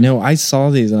 That's him. No, I saw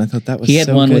these and I thought that was He had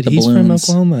so one good. with the He's balloons.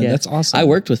 from Oklahoma. Yeah. That's awesome. I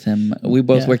worked with him. We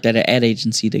both worked at an ad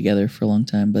agency together for a long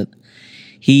time, but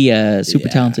he super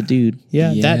talented dude.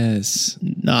 Yeah, Yes.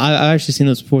 No, I've actually seen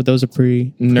those before. Those are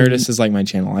pretty. Nerdist is like my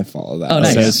channel. I follow that. Oh,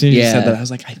 nice. So as soon as you Yeah. said that, I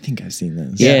was like, I think I've seen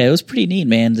this. Yeah, it was pretty neat,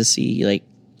 man, to see like,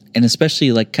 and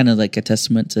especially like kind of like a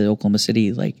testament to Oklahoma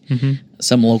City, like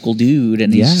some local dude,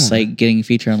 and he's Yeah. just like getting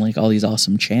featured on like all these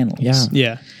awesome channels. Yeah.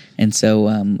 Yeah. And so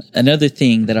another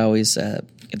thing that I always that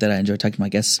I enjoy talking to my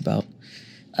guests about,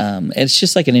 it's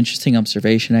just like an interesting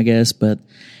observation, I guess. But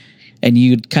and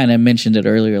you kind of mentioned it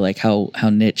earlier, like how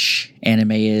niche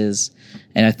anime is,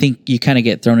 and I think you kind of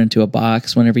get thrown into a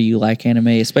box whenever you like anime,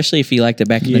 especially if you liked it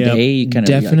back in the Yep. day. You kind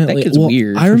of Definitely. that kid's Well,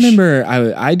 weird. I remember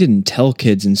I didn't tell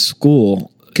kids in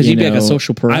school. 'Cause you you'd be like a know,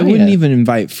 social pariah. I wouldn't even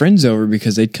invite friends over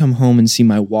because they'd come home and see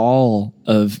my wall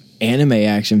of anime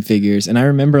action figures. And I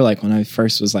remember like when I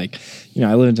first was like, you know,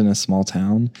 I lived in a small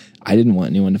town. I didn't want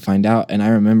anyone to find out. And I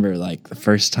remember like the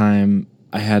first time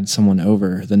I had someone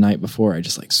over the night before, I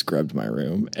just like scrubbed my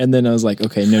room. And then I was like,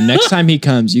 okay, no, next time he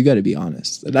comes, you got to be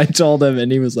honest. And I told him, and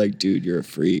he was like, dude, you're a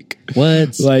freak.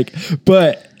 What? Like,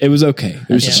 but it was okay.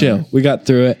 It was chill. We got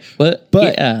through it. But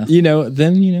yeah. You know,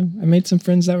 then, you know, I made some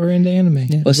friends that were into anime.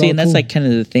 Yeah. Well, see, and that's like kind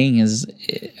of the thing is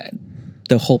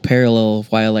the whole parallel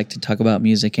of why I like to talk about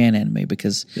music and anime,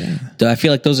 because I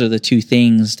feel like those are the two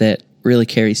things that really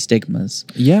carry stigmas.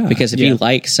 Yeah. Because if you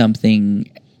like something,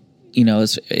 you know,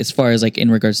 as far as like in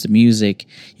regards to music,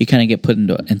 you kind of get put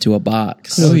into a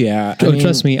box. Oh, yeah.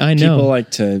 Trust me, I know. People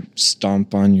like to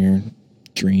stomp on your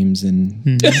dreams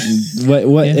and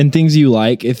what and things you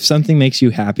like. If something makes you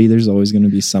happy, there's always going to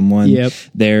be someone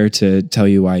there to tell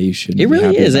you why you shouldn't. It really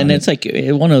be happy is, about and it. it's like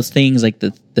one of those things. Like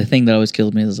the thing that always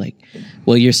kills me is like,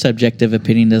 well, your subjective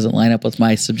opinion doesn't line up with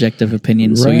my subjective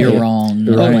opinion, so Right. you're wrong. And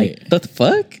I'm Right. like, what the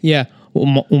fuck? Yeah.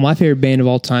 Well, my favorite band of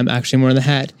all time, actually, I'm wearing the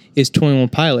hat, is 21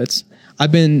 Pilots.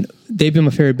 They've been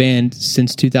my favorite band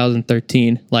since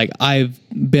 2013. Like, I've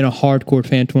been a hardcore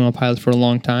fan of 21 Pilots for a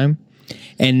long time.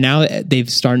 And now that they've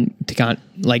started to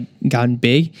gotten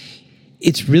big,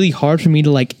 it's really hard for me to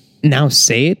like now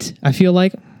say it. I feel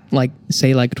like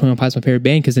say like 21 Pilots my favorite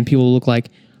band, because then people will look like,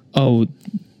 oh,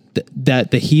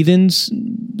 that the Heathens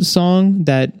song,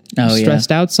 that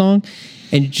Stressed Out song,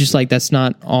 and just like that's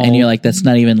not all. And you're like, that's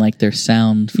not even like their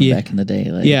sound from back in the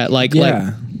day. Like,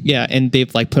 and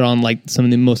they've like put on like some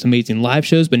of the most amazing live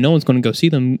shows, but no one's going to go see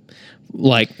them,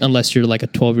 like unless you're like a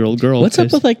 12-year-old girl. What's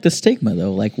up with like the stigma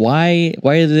though? Like, why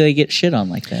do they get shit on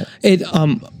like that? It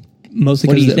mostly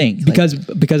What do you think? Because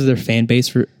of their fan base,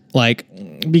 for like,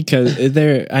 because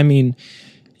they're, I mean,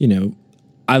 you know,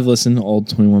 I've listened to old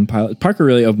 21 Pilots. Parker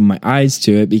really opened my eyes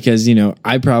to it because, you know,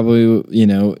 I probably, you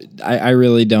know, I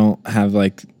really don't have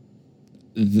like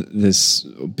this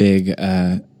big,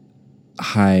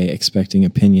 high expecting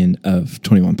opinion of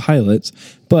 21 Pilots,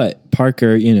 but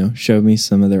Parker, you know, showed me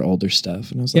some of their older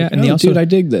stuff, and I was like, and they also, dude, I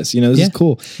dig this. You know, this is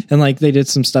cool. And like they did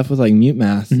some stuff with like Mute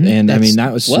Math, and I mean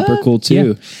that was super cool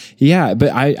too. Yeah,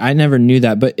 but I never knew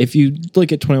that. But if you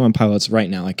look at 21 Pilots right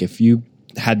now, like if you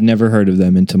had never heard of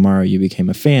them and tomorrow you became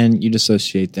a fan, you'd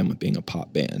associate them with being a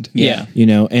pop band. Yeah. You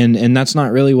know, and that's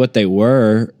not really what they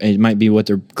were. It might be what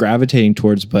they're gravitating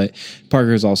towards, but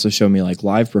Parker's also shown me like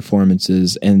live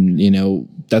performances and, you know,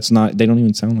 they don't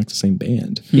even sound like the same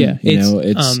band. Yeah.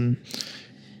 It's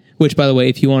which, by the way,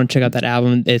 if you want to check out that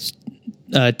album, it's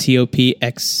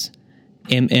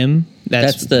TOPXMM.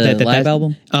 That's the live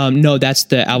album? No, that's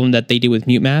the album that they did with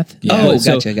Mute Math. Yeah. Oh,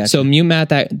 so, gotcha. So Mute Math,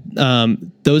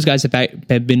 those guys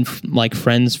have been like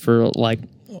friends for like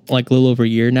a little over a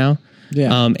year now.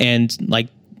 Yeah. And like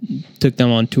took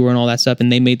them on tour and all that stuff,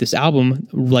 and they made this album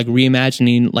like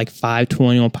reimagining like 5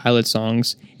 21 Pilots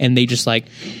songs, and they just like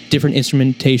different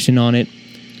instrumentation on it.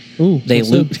 Ooh, They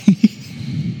looped.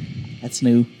 That's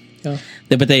new. Yeah.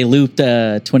 But they looped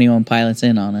 21 Pilots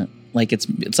in on it. Like it's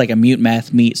like a Mute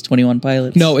Math meets 21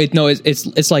 Pilots.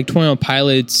 It's like 21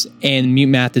 Pilots and Mute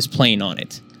Math is playing on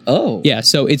it. Oh, Yeah,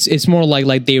 so it's more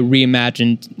like they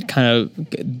reimagined kind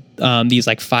of these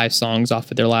like 5 songs off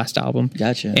of their last album.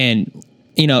 Gotcha. And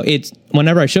you know, it's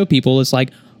whenever I show people, it's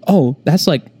like, oh, that's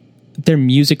like they're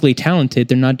musically talented.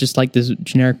 They're not just like this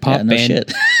generic pop Yeah, no band.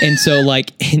 shit. And so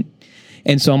like,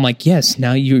 and so I'm like, yes,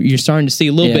 now you're starting to see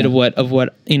a little Yeah. bit of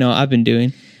what you know I've been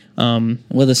doing.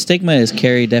 Well, the stigma is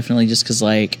carried definitely just because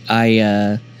like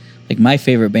like my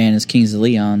favorite band is Kings of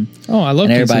Leon. Oh, I love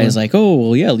and Kings of everybody's Leon. like, oh,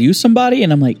 well, yeah, Use Somebody,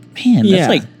 and I'm like, man, Yeah.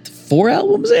 that's like 4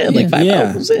 albums in, like 5 Yeah.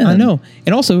 albums in. I know.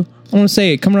 And also, I want to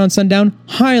say, Coming Around Sundown,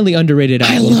 highly underrated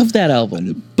album. I love that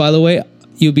album. By the way,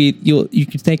 you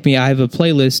can thank me. I have a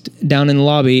playlist down in the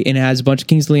lobby, and it has a bunch of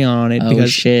Kings of Leon on it Oh,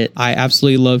 because shit. I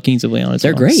absolutely love Kings of Leon. as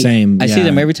They're well. great. Same, I see yeah.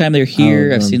 them every time they're here.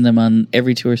 love I've them. seen them on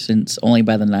every tour since Only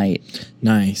by the Night.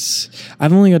 Nice.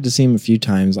 I've only got to see him a few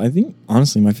times. I think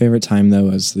honestly my favorite time though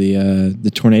was the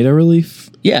tornado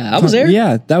relief. Yeah, I was there.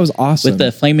 Yeah, that was awesome. With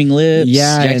the Flaming Lips.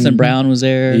 Yeah, Jackson and- Brown was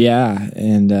there. Yeah,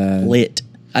 and Lit.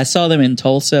 I saw them in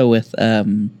Tulsa with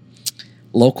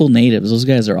Local Natives. Those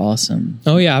guys are awesome.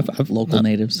 Oh yeah, I've Local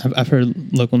Natives. I've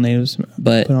heard Local Natives,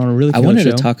 But put on a really I killer wanted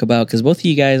show. to talk about, because both of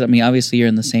you guys, I mean, obviously you're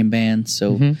in the same band,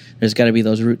 so there's got to be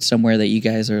those roots somewhere that you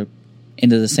guys are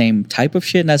into the same type of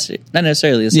shit. Not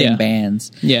necessarily the same Yeah.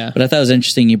 bands. Yeah. But I thought it was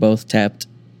interesting you both tapped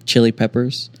Chili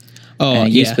Peppers. Oh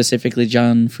You yeah, specifically,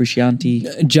 John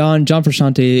Frusciante. John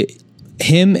Frusciante,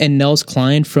 him and Nels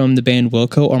Klein from the band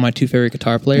Wilco are my 2 favorite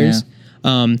guitar players.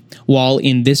 While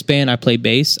in this band I play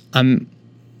bass, I'm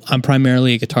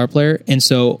primarily a guitar player, and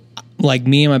so like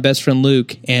me and my best friend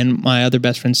Luke and my other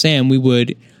best friend Sam, we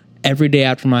would every day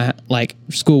after my like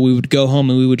school, we would go home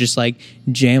and we would just like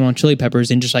jam on Chili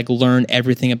Peppers and just like learn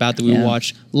everything about that. We would Yeah.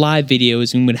 watch live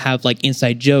videos and we would have like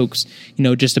inside jokes, you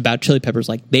know, just about Chili Peppers.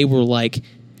 Like they were like,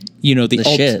 you know, The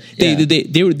shit, yeah.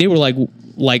 they were like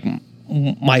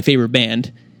my favorite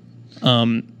band.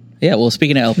 Yeah, well,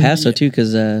 speaking of El Paso, too,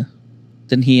 because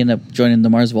didn't he end up joining the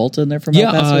Mars Volta in there from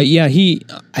El Paso?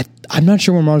 I'm not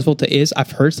sure where Mars Volta is.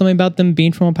 I've heard something about them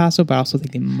being from El Paso, but I also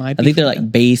think they might be. I think they're from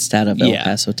like based out of El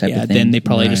Paso type of thing. Then they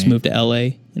probably just Right. moved to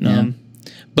LA. And, Yeah.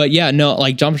 But yeah, no,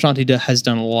 like John Frusciante has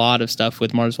done a lot of stuff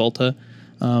with Mars Volta.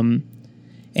 And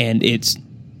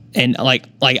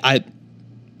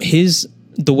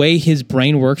the way his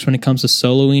brain works when it comes to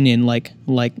soloing and like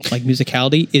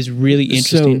musicality is really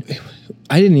interesting. So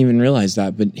I didn't even realize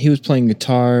that, but he was playing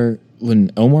guitar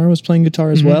when Omar was playing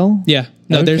guitar as well. Yeah,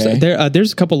 no, Okay.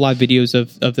 there's a couple live videos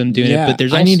of them doing it, but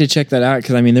there's also, I need to check that out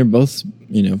because I mean they're both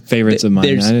favorites of mine. I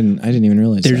There's- didn't even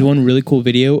realize There's that. one really cool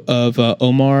video of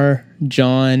Omar,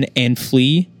 John, and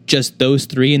Flea, just those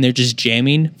 3, and they're just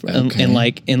jamming Okay. in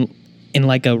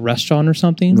like a restaurant or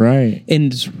something, Right.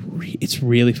 And it's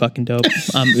really fucking dope.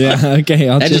 Yeah. Okay.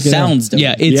 I'll That check just it out. sounds dope.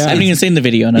 Yeah, it's- I haven't even seen the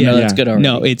video, and I know Yeah. that's good already.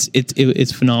 No,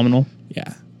 it's phenomenal.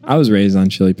 Yeah. I was raised on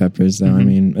Chili Peppers, though. I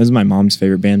mean, it was my mom's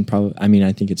favorite band. Probably. I mean,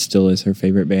 I think it still is her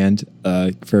favorite band.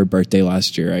 For her birthday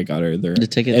last year, I got her The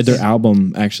tickets? Their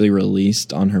album actually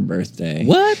released on her birthday.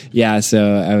 What? Yeah.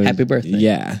 So I was, Happy birthday.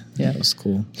 Yeah. Yeah. It was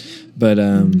cool. But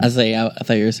I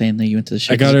thought you were saying that you went to the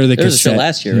show. I got her the There was a show cassette.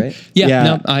 last year, right? Yeah, Yeah.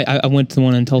 no, I went to the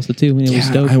one in Tulsa too, and it was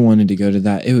dope. I wanted to go to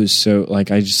that. It was so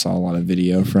like I just saw a lot of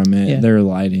video from it. Yeah. Their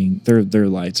lighting, their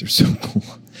lights are so cool.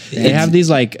 They have these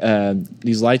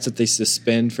these lights that they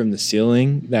suspend from the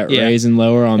ceiling that Yeah. raise and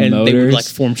lower on and motors. they would like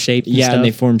form shape. And yeah, stuff. and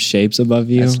they form shapes above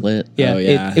you. That's lit. Yeah, Oh,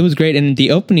 yeah. It was great. And the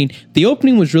opening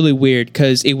was really weird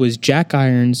because it was Jack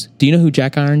Irons. Do you know who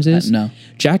Jack Irons is? No.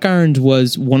 Jack Irons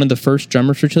was one of the first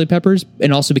drummers for Chili Peppers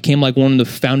and also became like one of the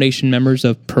foundation members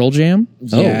of Pearl Jam.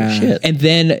 Oh, Yeah. shit. And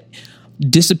then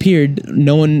disappeared.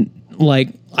 No one like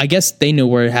I guess they know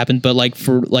where it happened, but like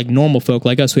for like normal folk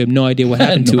like us, we have no idea what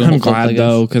happened to him. I'm glad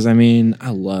though, because I mean,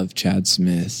 I love Chad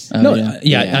Smith. No,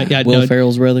 Will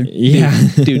Ferrell's brother. Yeah,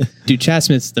 dude, Chad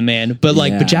Smith's the man. But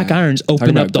like, but Jack Irons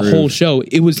opened up the groove. whole show.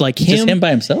 It was like Just him by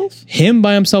himself. him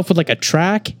by himself with like a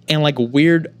track and like a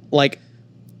weird like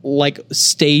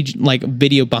stage like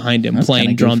video behind him playing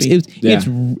kinda drums. goofy.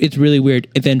 It's really weird.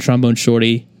 And then Trombone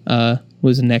Shorty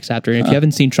was the next after. And if you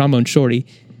haven't seen Trombone Shorty,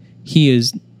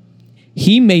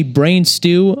 he made Brain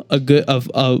Stew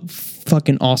a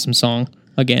fucking awesome song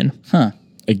again.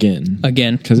 again,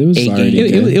 Because it was already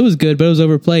good. it was good, but it was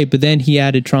overplayed. But then he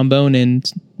added trombone and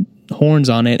horns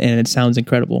on it, and it sounds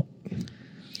incredible.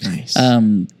 Nice.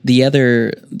 The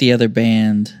other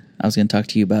band I was going to talk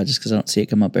to you about, just because I don't see it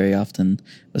come up very often,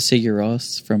 was Sigur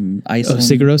Rós from Iceland.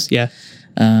 Sigur Rós, yeah.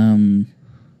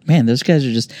 Man, those guys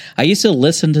are just. I used to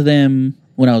listen to them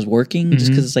when I was working, just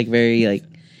because it's like very like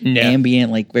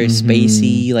ambient, like very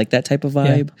spacey, like that type of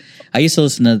vibe. Yeah. I used to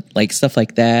listen to like stuff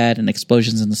like that and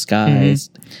Explosions in the Skies,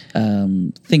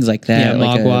 things like that. Yeah,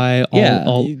 like Mogwai,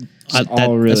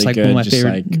 all really that's like good. one of my just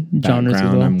favorite like genres as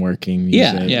background. well. I'm working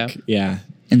music. Yeah.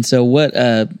 And so, what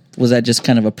was that? Just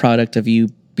kind of a product of you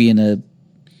being a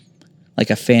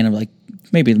fan of like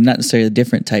maybe not necessarily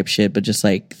different type shit, but just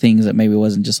like things that maybe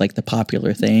wasn't just like the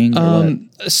popular thing. Or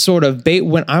what? Sort of.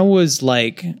 When I was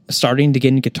like starting to get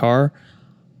into guitar,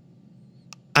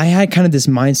 I had kind of this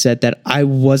mindset that I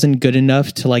wasn't good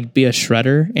enough to like be a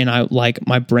shredder, and I like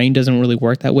my brain doesn't really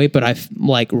work that way. But I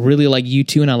like really like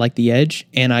U2 and I like The Edge,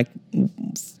 and I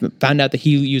found out that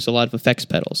he used a lot of effects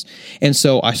pedals, and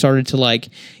so I started to like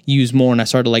use more, and I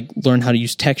started to like learn how to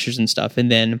use textures and stuff, and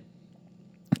then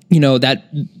that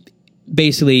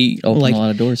basically opened a lot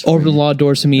of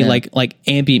doors to me. Yeah. Like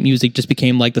ambient music just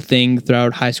became like the thing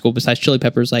throughout high school. Besides Chili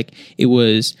Peppers, like it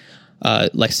was.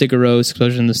 Like Sigur Rós,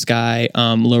 Explosion in the Sky,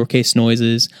 Lowercase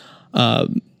Noises.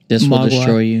 This Will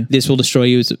Destroy You. This Will Destroy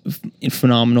You is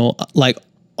phenomenal. Like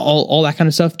all that kind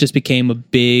of stuff just became a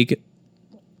big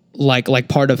like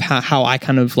part of how I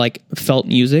kind of like felt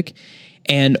music.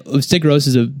 And Sigur Rós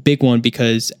is a big one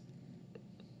because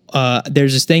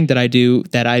there's this thing that I do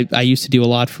that I used to do a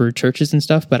lot for churches and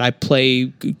stuff, but I play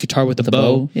guitar with a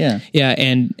bow. Yeah.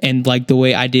 And like the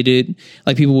way I did it,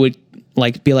 like people would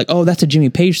like be like, oh, that's a Jimmy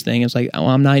Page thing. It's like, oh,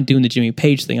 I'm not doing the Jimmy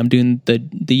Page thing. I'm doing the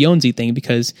Yonsei thing,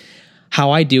 because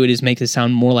how I do it is makes it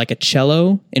sound more like a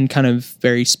cello and kind of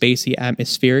very spacey,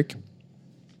 atmospheric.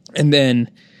 And then,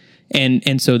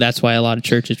 and so that's why a lot of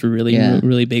churches were really,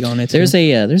 really big on it. There's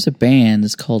a band.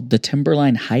 It's called the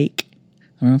Timberline Hike.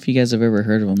 I don't know if you guys have ever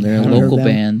heard of them. They're a local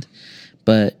band,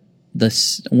 but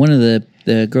one of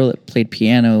the girl that played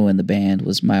piano in the band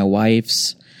was my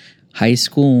wife's high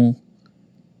school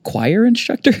choir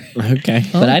instructor. Okay.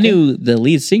 But I knew the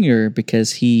lead singer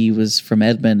because he was from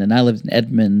Edmond, and I lived in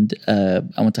Edmond. I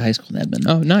went to high school in Edmond.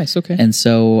 Oh, nice. Okay. And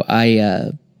so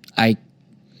I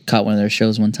caught one of their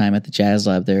shows one time at the Jazz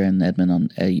Lab there in Edmond on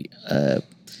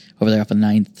over there off of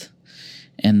 9th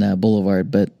and Boulevard.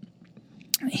 But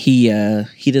he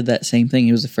did that same thing.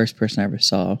 He was the first person I ever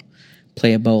saw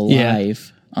play a bow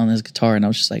live on his guitar, and I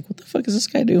was just like, what the fuck is this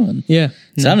guy doing? Yeah.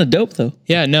 Sounded dope though.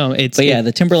 Yeah, no,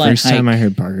 the Timberline First Hike. time I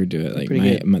heard Parker do it, like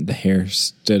the hair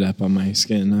stood up on my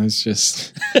skin. I was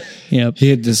just, yep. He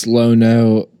had this low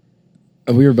note.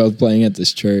 We were both playing at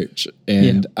this church,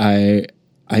 and I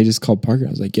just called Parker. I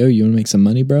was like, yo, you want to make some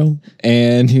money, bro?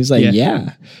 And he was like,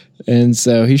 yeah. And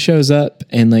so he shows up,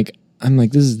 and like, I'm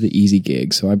like, this is the easy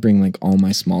gig. So I bring like all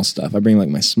my small stuff. I bring like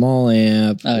my small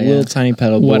amp, little tiny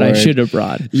pedal board. What I should have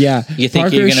brought. Yeah. You think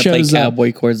Parker you're going to play shows up-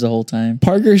 cowboy chords the whole time?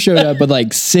 Parker showed up with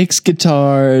like 6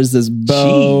 guitars, this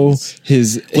bow,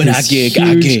 his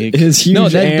gig. his huge No,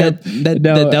 amp.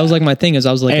 that was like my thing. Is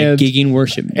I was like a gigging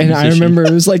worship musician. And I remember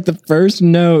it was like the first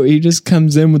note, he just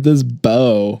comes in with this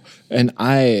bow, and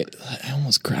I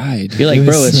almost cried. You're like,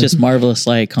 bro, it's just Marvelous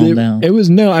Light. Calm down. It was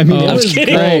it I'm was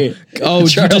kidding. great. Oh, you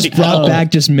Charlie just brought back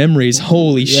just memories.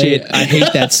 Holy shit. I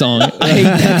hate that song. I hate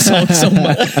that song so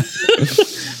much.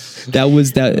 That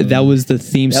was the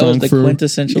theme That song was the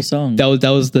quintessential song. That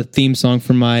was the theme song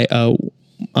for my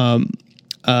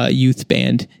youth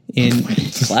band in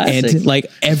Classic. and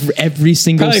like every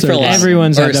single Probably for a lot. service.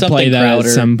 Everyone's Or had to something play that Crowder.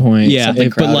 at some point. Yeah, Something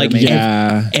but Crowder, like maybe.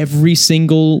 every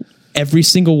single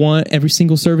one, every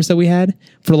single service that we had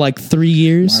for like 3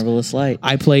 years, Marvelous Light.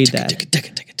 I played that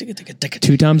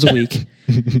 2 times a week.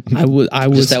 I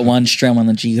was Just that one strum on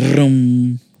the G.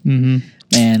 Mm-hmm.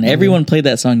 Man, everyone played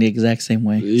that song the exact same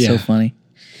way. Yeah. So funny.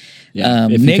 Yeah.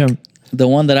 If you Nick, come- the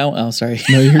one that oh, sorry.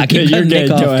 No, you're I keep good. You're cutting Nick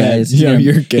good. off, Go ahead. guys. No,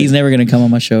 you're good. He's never going to come on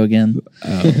my show again.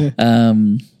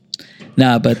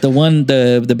 Nah, but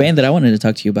the band that I wanted to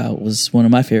talk to you about was one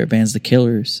of my favorite bands, The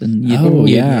Killers, and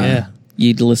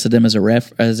you'd listen to them as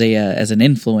as an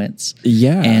influence.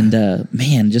 Yeah. And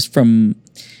man, just from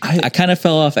I kind of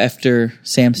fell off after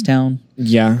Sam's Town.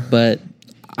 Yeah. But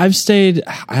I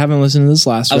haven't listened to this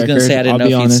last record. I was going to say, I didn't know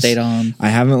if you'd stayed on. I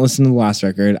haven't listened to the last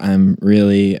record. I'm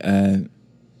really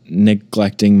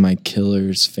neglecting my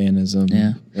Killers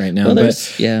fanism right now. Well,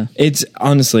 but it's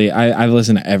honestly, I've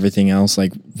listened to everything else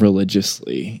like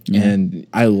religiously, and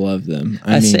I love them.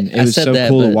 It was so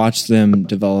cool to watch them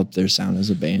develop their sound as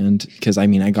a band, because I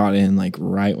got in like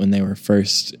right when they were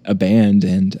first a band,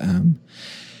 and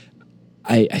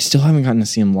I still haven't gotten to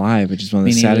see them live, which is one of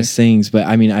the saddest things. But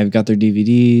I've got their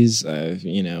DVDs.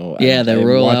 The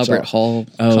Royal Albert Hall.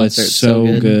 Oh, concert, it's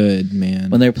so good, man.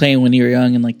 When they were playing When You Were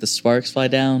Young and like the sparks fly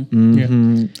down.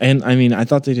 Mm-hmm. And I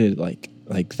thought they did like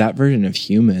that version of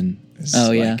Human. Is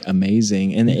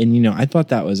amazing. And I thought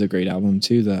that was a great album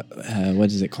too. The what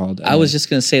is it called? I was just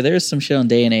gonna say there's some shit on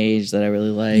Day and Age that I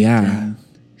really like. Yeah,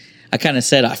 I kind of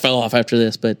said I fell off after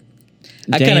this, but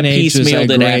I Day kind of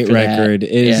piecemealed it after record.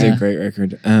 that. It is a great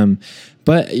record.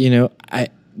 But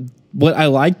what I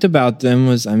liked about them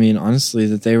was, honestly,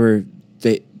 that they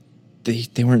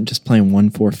weren't just playing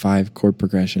 1-4-5 chord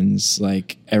progressions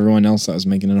like everyone else that was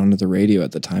making it onto the radio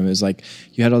at the time. It was like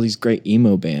you had all these great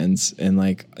emo bands and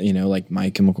like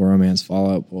My Chemical Romance, Fall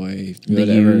Out Boy,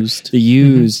 whatever, the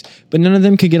Used, but none of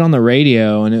them could get on the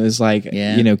radio. And it was like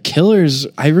Killers.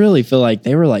 I really feel like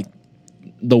they were like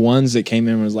the ones that came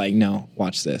in and was like, no,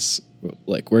 watch this.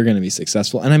 Like, we're going to be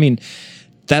successful. And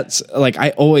that's like,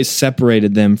 I always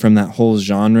separated them from that whole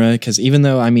genre, because even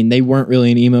though, they weren't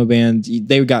really an emo band,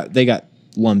 they got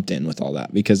lumped in with all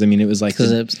that, because, it was like,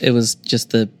 because it was just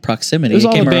the proximity.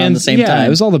 It came around the same time. It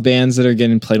was all the bands that are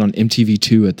getting played on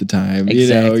MTV2 at the time.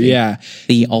 Exactly.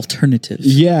 The alternatives.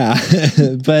 Yeah.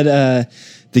 But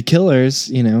the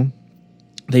Killers,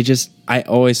 I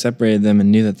always separated them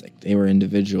and knew that they were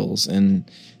individuals, and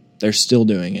they're still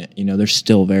doing it. They're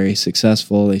still very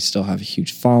successful. They still have a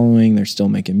huge following. They're still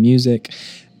making music.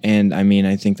 And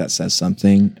I think that says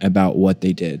something about what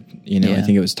they did. I think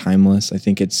it was timeless. I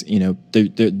think it's,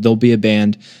 there'll be a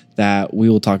band that we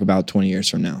will talk about 20 years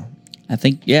from now. I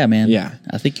think, man. Yeah.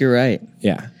 I think you're right.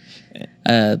 Yeah.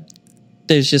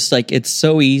 There's just like, it's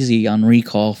so easy on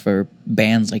recall for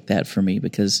bands like that for me,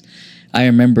 because I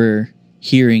remember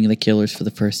hearing the Killers for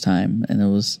the first time, and it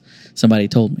was somebody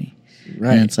told me.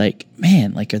 Right. And it's like,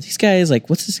 man, like, are these guys like,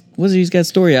 what's these guys'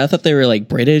 story? I thought they were like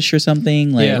British or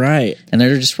something. Like, right. And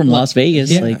they're just from Las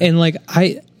Vegas. Yeah. Like, and like,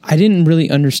 I didn't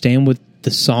really understand what the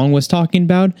song was talking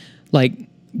about. Like,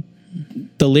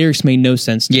 the lyrics made no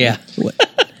sense to me.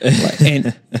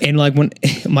 and like when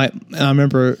I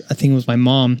remember, I think it was my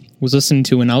mom was listening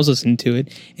to it and I was listening to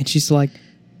it, and she's like,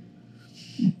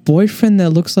 boyfriend that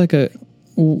looks like a,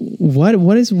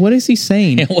 what is he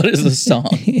saying? What is the song?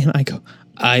 And I go,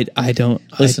 I don't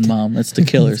listen, Mom. It's the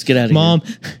Killers. Get out of Mom,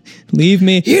 here, Mom. Leave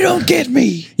me. You don't get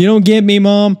me. You don't get me,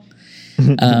 Mom.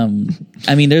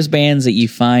 There's bands that you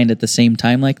find at the same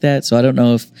time like that. So I don't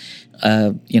know if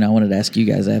I wanted to ask you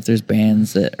guys if there's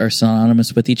bands that are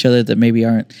synonymous with each other that maybe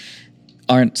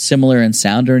aren't similar in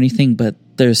sound or anything. But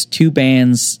there's two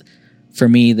bands for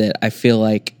me that I feel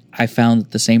like I found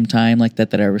at the same time like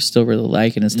that I still really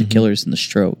like, and it's the Killers and the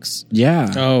Strokes. Yeah.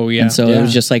 Oh, yeah. And so it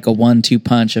was just like a 1-2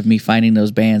 punch of me finding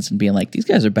those bands and being like, these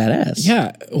guys are badass.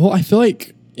 Yeah. Well, I feel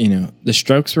like, the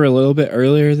Strokes were a little bit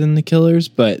earlier than the Killers,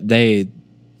 but they're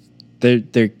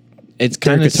it's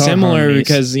kind of similar harmonies.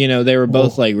 Because, they were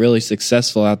both like really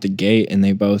successful out the gate, and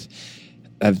they both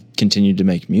have continued to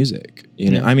make music.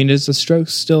 Is the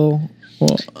Strokes still...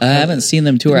 Well, I haven't seen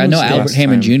them tour. I know Albert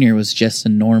Hammond Jr. was just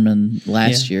in Norman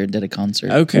last year and did a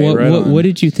concert. Okay, what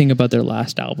did you think about their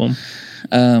last album?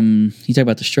 You talk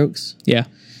about the Strokes? Yeah.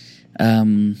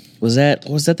 Was that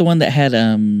the one that had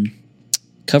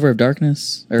Cover of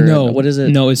Darkness? Or no, what is it?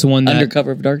 No, it's the one that Under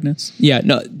Cover of Darkness. Yeah,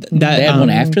 no, they had one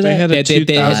after that. They had a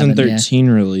 2013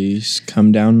 release,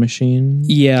 Come Down Machine.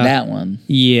 Yeah, that one.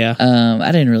 Yeah,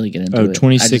 I didn't really get into it.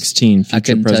 2016,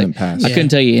 Future, Present, Past. I couldn't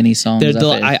tell you any songs.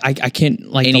 I can't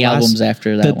like any albums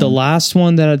after that. The last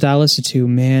one that I listened to,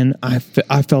 man, I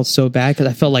felt so bad because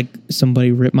I felt like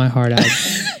somebody ripped my heart out.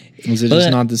 Was it just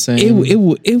not the same?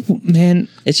 It man,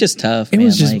 it's just tough. It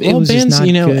was just like, it was bands,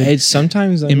 just not good. It's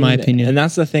sometimes in my opinion, and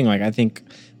that's the thing. Like I think,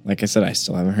 like I said, I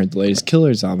still haven't heard the latest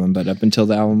Killers album, but up until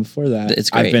the album before that,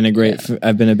 it's great.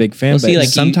 I've been a big fan. But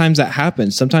sometimes that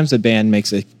happens. Sometimes a band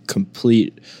makes a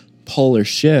complete polar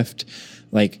shift.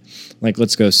 like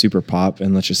let's go super pop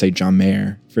and let's just say John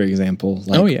Mayer, for example.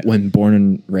 Like, Oh, yeah. when Born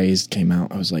and Raised came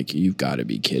out, I was like, you've got to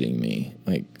be kidding me.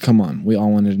 Like, come on. We all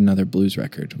wanted another blues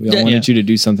record. We all Yeah. wanted you to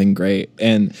do something great.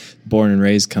 And Born and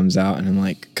Raised comes out, and I'm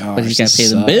like, gosh, But he's gotta this pay the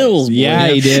sucks. bills, boy. Yeah,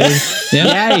 he did.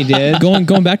 Yeah, he did.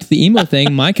 Going back to the emo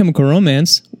thing, My Chemical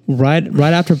Romance. Right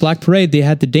after Black Parade, they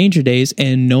had the Danger Days,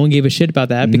 and no one gave a shit about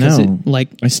that because No. it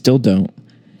I still don't.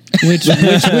 which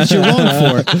you're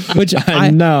wrong for. Which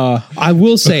No. I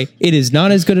will say it is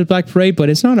not as good as Black Parade, but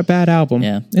it's not a bad album.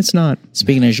 Yeah. It's not.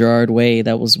 Speaking of Gerard Way,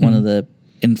 that was one of the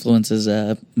influences.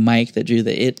 Mike that drew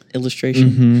the It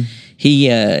illustration. He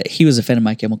was a fan of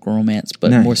My Chemical Romance,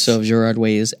 but Nice. more so of Gerard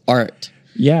Way's art.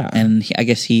 Yeah. And I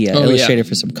guess he yeah. illustrated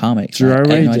for some comics. Gerard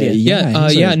I had Way no idea. did, Yeah,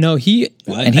 he's yeah. a- No, he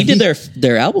And he did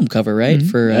their album cover, right?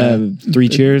 For Three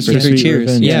Cheers. for for Three Sweet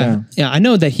Cheers. Revenge, yeah. I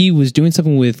know that he was doing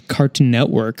something with Cartoon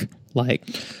Network,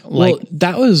 Well,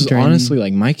 that was during- honestly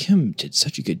like Mike Kim did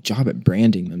such a good job at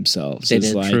branding themselves. They It's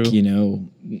did, like, true. you know,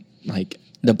 like,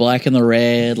 the black and the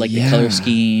red, like the Yeah. color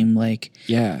scheme, like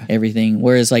yeah. everything.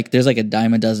 Whereas like there's like a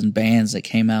dime a dozen bands that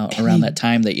came out around that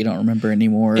time that you don't remember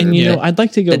anymore. And you know, I'd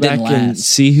like to go that back didn't and last.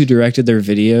 see who directed their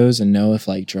videos and know if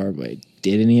like Gerard Way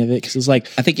did any of it, because it's like,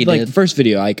 I think he like did. the first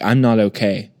video, like I'm Not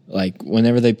Okay. Like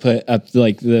whenever they put up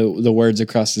like the words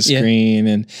across the Yeah. screen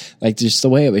and like just the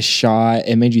way it was shot,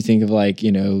 it made you think of like,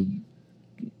 you know,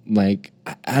 like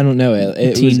I don't know,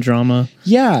 it teen was drama.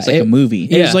 yeah, it's like a movie.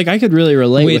 It was like I could really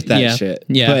relate with that yeah. shit.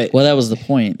 Yeah. but Well, that was the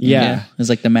point. Yeah. It was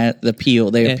like the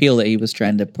appeal that he was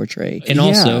trying to portray. And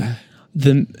also Yeah.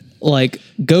 the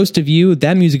Ghost of You,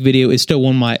 that music video is still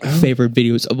one of my favorite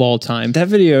videos of all time. that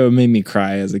video made me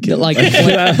cry as a kid. Like-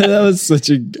 that was such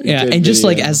a Yeah, good and just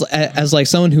like video. as like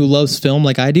someone who loves film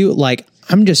like I do, like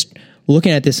I'm just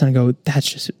looking at this and I go,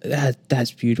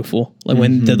 that's beautiful. Like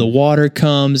when the water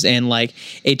comes and like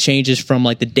it changes from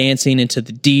like the dancing into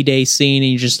the D-Day scene,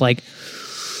 and you're just like,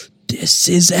 this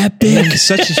is epic. And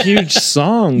such a huge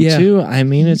song Yeah. too. I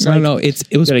mean, it's I like don't know. It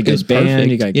was you got a it was good band,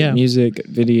 perfect. you got good Yeah. music, good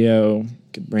video,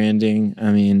 good branding.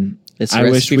 I mean, It's a I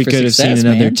wish recipe we for could have seen success,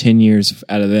 another man. 10 years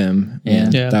out of them. Yeah.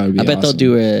 Yeah. That would be I bet they'll awesome.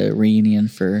 do a reunion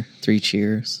for Three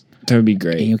Cheers, That would be and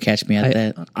great. you'll catch me at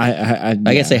that. I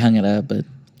I guess they hung it up, but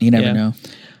you never Yeah. know.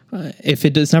 If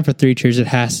it's not for Three Cheers, it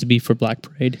has to be for Black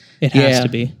Parade. It has Yeah. to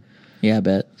be. Yeah, I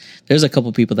bet. There's a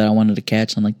couple people that I wanted to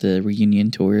catch on like the reunion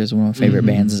tours. One of my favorite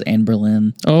bands is Anne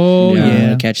Berlin. Oh Yeah. I yeah.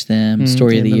 wanted to catch them.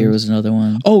 Story of the Anne Year Berlin. was another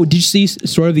one. Oh, did you see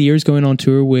Story of the Year is going on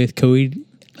tour with Coheed?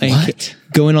 Like, What?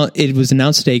 Going on? It was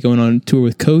announced today. Going on tour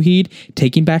with Coheed,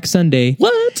 Taking Back Sunday.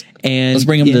 What? And Let's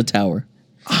bring them yeah, to the tower.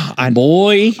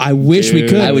 Boy, I wish we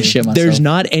Dude. could. I would shit myself. There's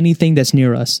not anything that's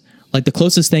near us. Like the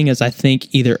closest thing is I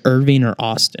think either Irving or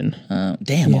Austin.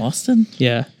 damn, Austin.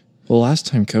 Yeah. Well, last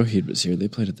time Coheed was here, they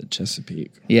played at the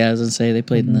Chesapeake. Yeah, I was gonna say they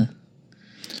played in the.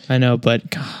 I know, but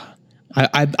God,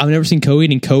 I've never seen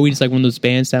Coheed, and Coheed is like one of those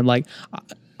bands that I'm like,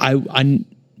 I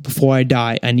before I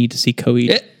die, I need to see Coheed.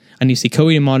 Yeah. I need to see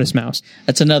Coheed and Modest Mouse.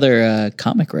 That's another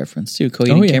comic reference too. Coheed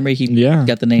Oh, and yeah. Cambria. He Yeah.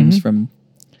 got the names from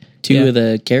two Yeah. of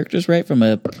the characters, right, from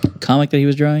a comic that he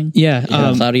was drawing. Yeah,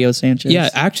 Claudio Sanchez. Yeah,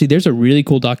 actually, there's a really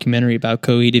cool documentary about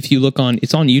Coheed. If you look on,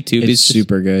 it's on YouTube. It's just-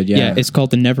 super good. Yeah. it's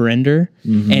called The Never Ender,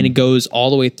 and it goes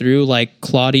all the way through. Like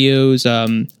Claudio's,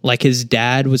 like his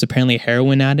dad was apparently a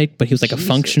heroin addict, but he was like a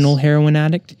functional heroin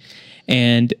addict,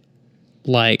 and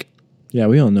like Yeah,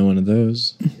 we all know one of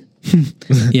those.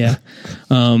 yeah,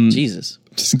 Jesus.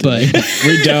 but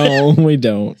We don't. We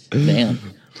don't. Damn.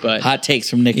 but Hot takes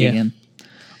from Nick Yeah. again.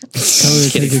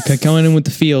 coming in with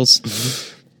the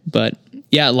feels, but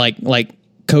yeah, like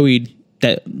Coheed,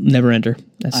 that Never Ender.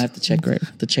 That's I have to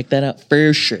check that out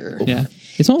for sure. Yeah,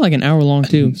 it's only like an hour long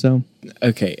too. So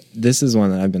Okay, this is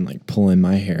one that I've been like pulling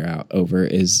my hair out over.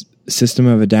 Is System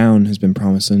of a Down has been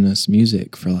promising us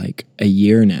music for like a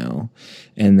year now,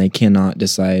 and they cannot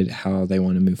decide how they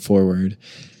want to move forward.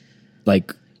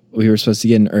 Like we were supposed to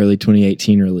get an early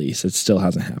 2018 release. It still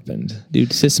hasn't happened.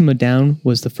 dude, System of a Down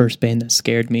was the first band that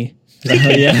scared me.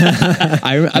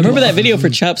 I remember that video for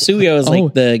Chop Suey. I was Oh.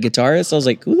 like the guitarist. I was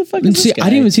like, who the fuck is See, this guy? I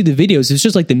didn't even see the videos. It's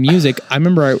just like the music. I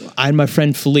remember I had my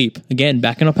friend Philippe, again,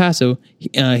 back in El Paso.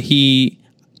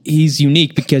 He's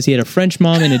unique because he had a French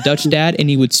mom and a Dutch dad, and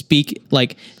he would speak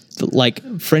like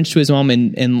French to his mom,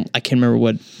 and I can't remember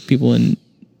what people in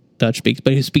Dutch speak,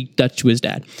 but he would speak Dutch to his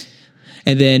dad.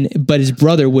 And then, but his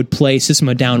brother would play System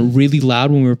of a Down really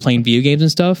loud when we were playing video games and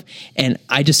stuff. And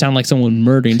I just sounded like someone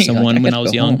murdering someone when I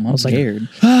was young. I was scared.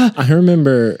 I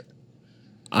remember.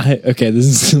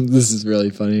 This is really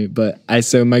funny, but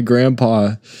so my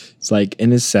grandpa is like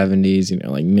in his 70s, you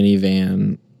know, like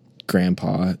minivan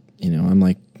grandpa. You know, I'm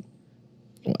like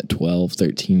what 12,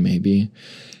 13 maybe,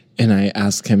 and I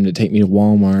asked him to take me to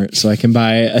Walmart so I can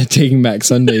buy a Taking Back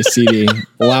Sunday CD.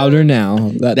 Louder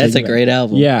Now. That's a great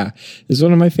album. Yeah, it's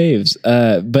one of my faves.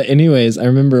 But anyways, I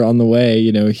remember on the way,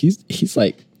 you know, he's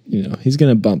like, you know, he's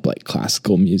gonna bump like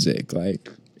classical music, like,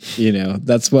 you know,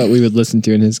 that's what we would listen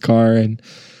to in his car. And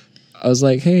I was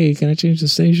like, hey, can I change the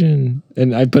station?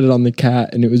 And I put it on the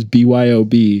cat, and it was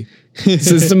BYOB,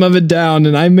 System of a Down,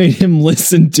 and I made him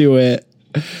listen to it.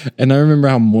 And I remember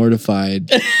how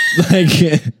mortified like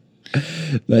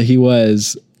that he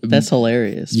was. That's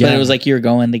hilarious. Yeah. But it was like you were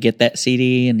going to get that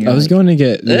CD, and I was going to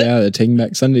get the Taking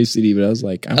Back Sunday CD, but I was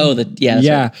like, that's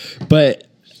right. But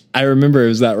I remember it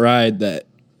was that ride that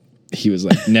he was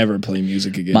like, never play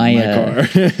music again in my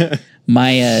car.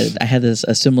 I had a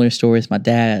similar story with my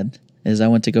dad. Is I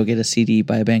went to go get a CD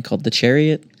by a band called The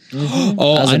Chariot.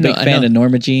 Oh, I was a big fan of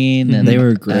Norma Jean, and they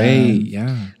were great. Yeah,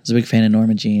 I was a big fan of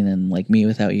Norma Jean and like Me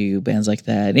Without You, bands like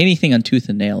that. Anything on Tooth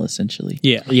and Nail, essentially.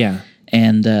 Yeah.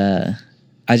 And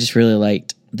I just really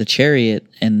liked The Chariot,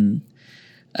 and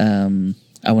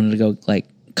I wanted to go like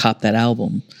cop that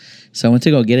album, so I went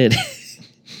to go get it.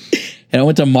 And I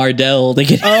went to Mardell to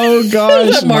get oh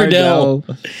gosh, Mardell.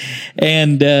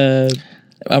 And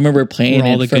I remember playing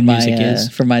all the it for good music is.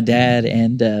 for my dad,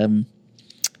 and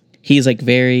he's like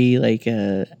very like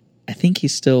I think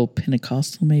he's still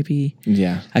Pentecostal, maybe.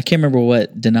 Yeah, I can't remember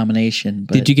what denomination.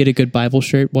 But Did you get a good Bible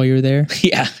shirt while you were there?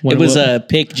 Yeah, it was a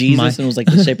pick Jesus, and it was like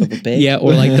the shape of a pig. Yeah,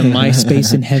 or like the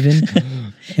MySpace in heaven.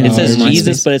 It says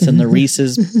Jesus, but it's in the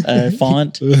Reese's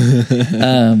font.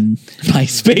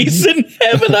 MySpace in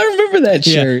heaven. I remember that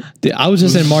shirt. Yeah. I was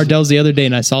just in Mardell's the other day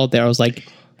and I saw it there. I was like,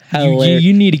 Hilarious.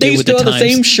 you need to get with the They times. still have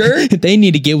the same shirt? They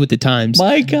need to get with the times.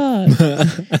 My God.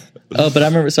 Oh, but I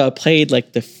remember, so I played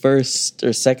like the first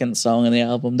or second song in the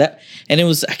album. And it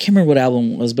was, I can't remember what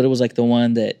album it was, but it was like the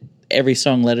one that every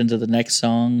song led into the next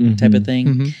song type of thing.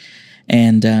 Mm-hmm.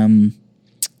 And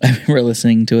I remember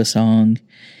listening to a song,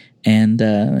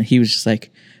 and he was just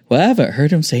like, well, I haven't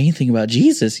heard him say anything about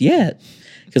Jesus yet.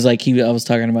 Because like I was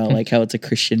talking about like how it's a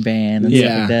Christian band and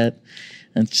stuff like that.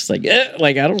 And it's just like,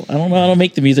 like I don't know how to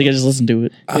make the music. I just listen to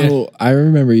it. Oh, I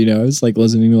remember, you know, I was like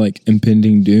listening to like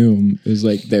Impending Doom. It was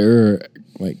like they're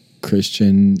like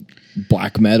Christian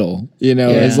black metal, you know.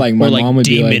 It's like my mom would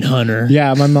Demon be like, Hunter.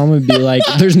 Yeah, my mom would be like,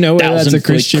 "There's no way that's a 1,000 Foot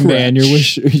Christian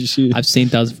Crutch. band." I've seen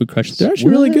 1,000 Foot Crutch. They're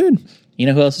actually really good. You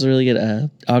know who else is really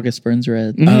good? August Burns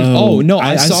Red. Oh no,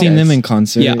 I've saw seen them in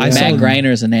concert. Yeah, I saw Matt them.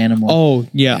 Griner's an animal. Oh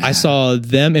yeah, I saw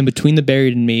them in Between the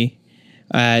Buried and Me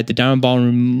at the Diamond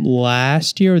Ballroom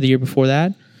last year or the year before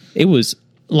that. It was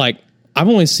like, I've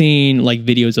only seen like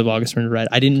videos of August Burns Red.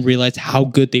 I didn't realize how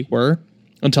good they were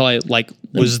until I like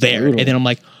was there, brutal. and then I'm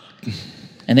like,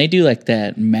 And they do like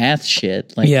that math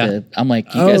shit. Like I'm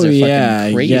like, you guys are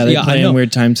fucking crazy. Yeah, they're I playing know.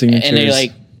 weird time signatures. And they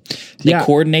like they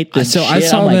coordinate this. So shit. I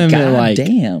saw I'm them like, in God like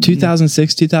damn.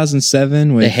 2006,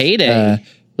 2007 with The heyday.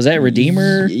 Was that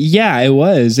Redeemer? Yeah, it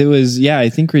was. It was. Yeah, I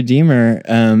think Redeemer.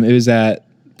 It was at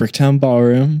Bricktown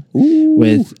Ballroom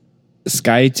with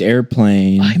Sky's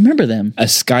Airplane, I remember them. a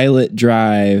Skylit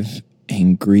Drive,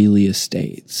 and Greeley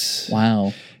Estates.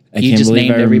 Wow. I You can't just believe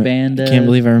named I every rem- band I can't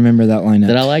believe I remember that lineup.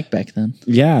 that I liked back then.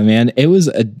 Yeah, man, it was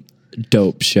a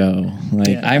dope show.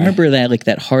 Like I remember that, like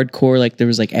that hardcore, like there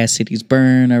was like As Cities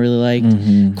Burn, I really liked.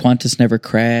 Qantas Never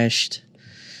Crashed.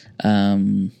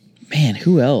 Man,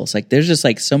 who else? Like there's just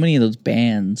like so many of those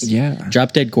bands. Yeah.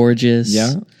 Drop Dead Gorgeous.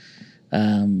 Yeah.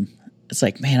 It's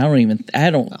like, man, I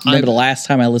don't remember the last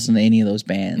time I listened to any of those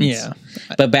bands. Yeah.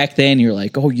 But back then you're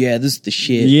like, oh yeah, this is the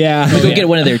shit. Yeah. You go get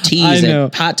one of their teas I know.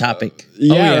 at Hot Topic.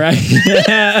 Yeah, right.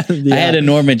 I had a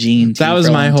Norma Jean tee That was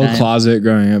for a my long whole time. closet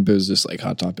growing up. It was just like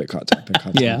Hot Topic, Hot Topic,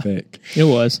 Hot Yeah. Topic. it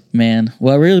was. Man,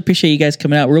 well, I really appreciate you guys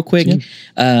coming out. Real quick,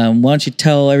 why don't you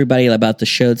tell everybody about the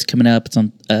show that's coming up? It's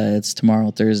on. It's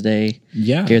tomorrow, Thursday.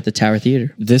 Yeah. Here at the Tower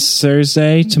Theater. This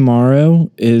Thursday,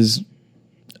 tomorrow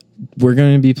we're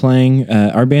going to be playing,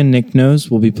 our band Nick Knows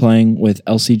will be playing with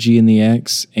LCG and the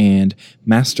X and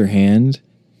Master Hand.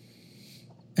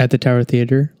 At the Tower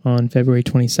Theater on February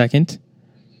 22nd.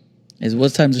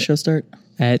 What time's the show start?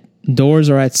 Doors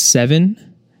are at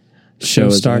 7. Show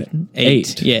is start at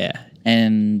 8. Yeah.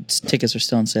 And tickets are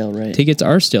still on sale, right? Tickets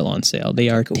are still on sale. They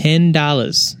are $10.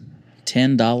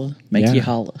 $10. Make Yeah. you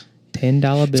holla. $10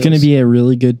 bills. It's going to be a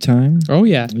really good time. Oh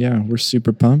yeah. Yeah, we're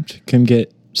super pumped. Come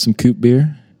get some Coop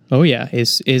beer. Oh yeah.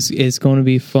 It's going to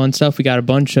be fun stuff. We got a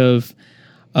bunch of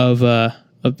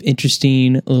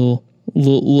interesting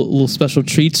little special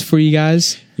treats for you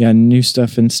guys. Yeah, new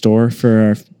stuff in store for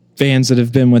our fans that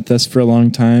have been with us for a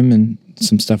long time, and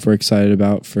some stuff we're excited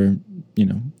about for, you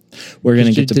know, we're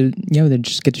going to get to they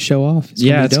just get to show off. it's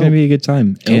going to be a good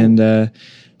time. Cool. And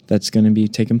that's going to be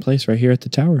taking place right here at the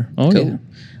tower. Oh, Cool.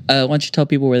 yeah. Why don't you tell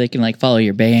people where they can like follow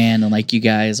your band and like you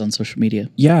guys on social media?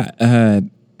 Yeah,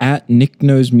 at Nick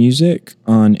Knows Music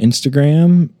on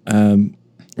Instagram,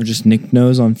 or just Nick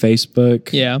Knows on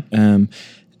Facebook. Yeah.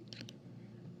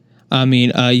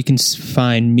 You can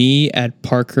find me at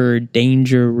Parker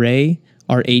Danger Ray,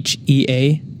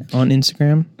 RHEA, on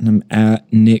Instagram. And I'm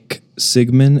at Nick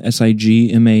Sigman,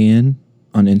 SIGMAN,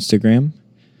 on Instagram.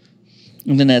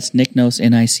 And then that's Nicknos,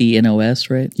 NICNOS,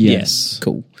 right? Yes.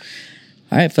 Cool.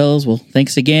 All right, fellas. Well,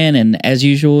 thanks again. And as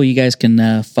usual, you guys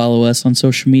can follow us on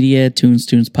social media, Tunes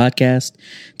Podcast,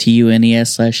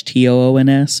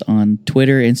 TUNES/TOONS on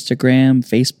Twitter, Instagram,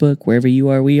 Facebook, wherever you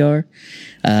are, we are.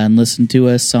 And listen to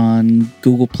us on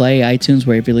Google Play, iTunes,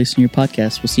 wherever you listen to your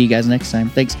podcast. We'll see you guys next time.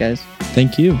 Thanks, guys.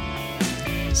 Thank you.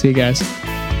 See you guys.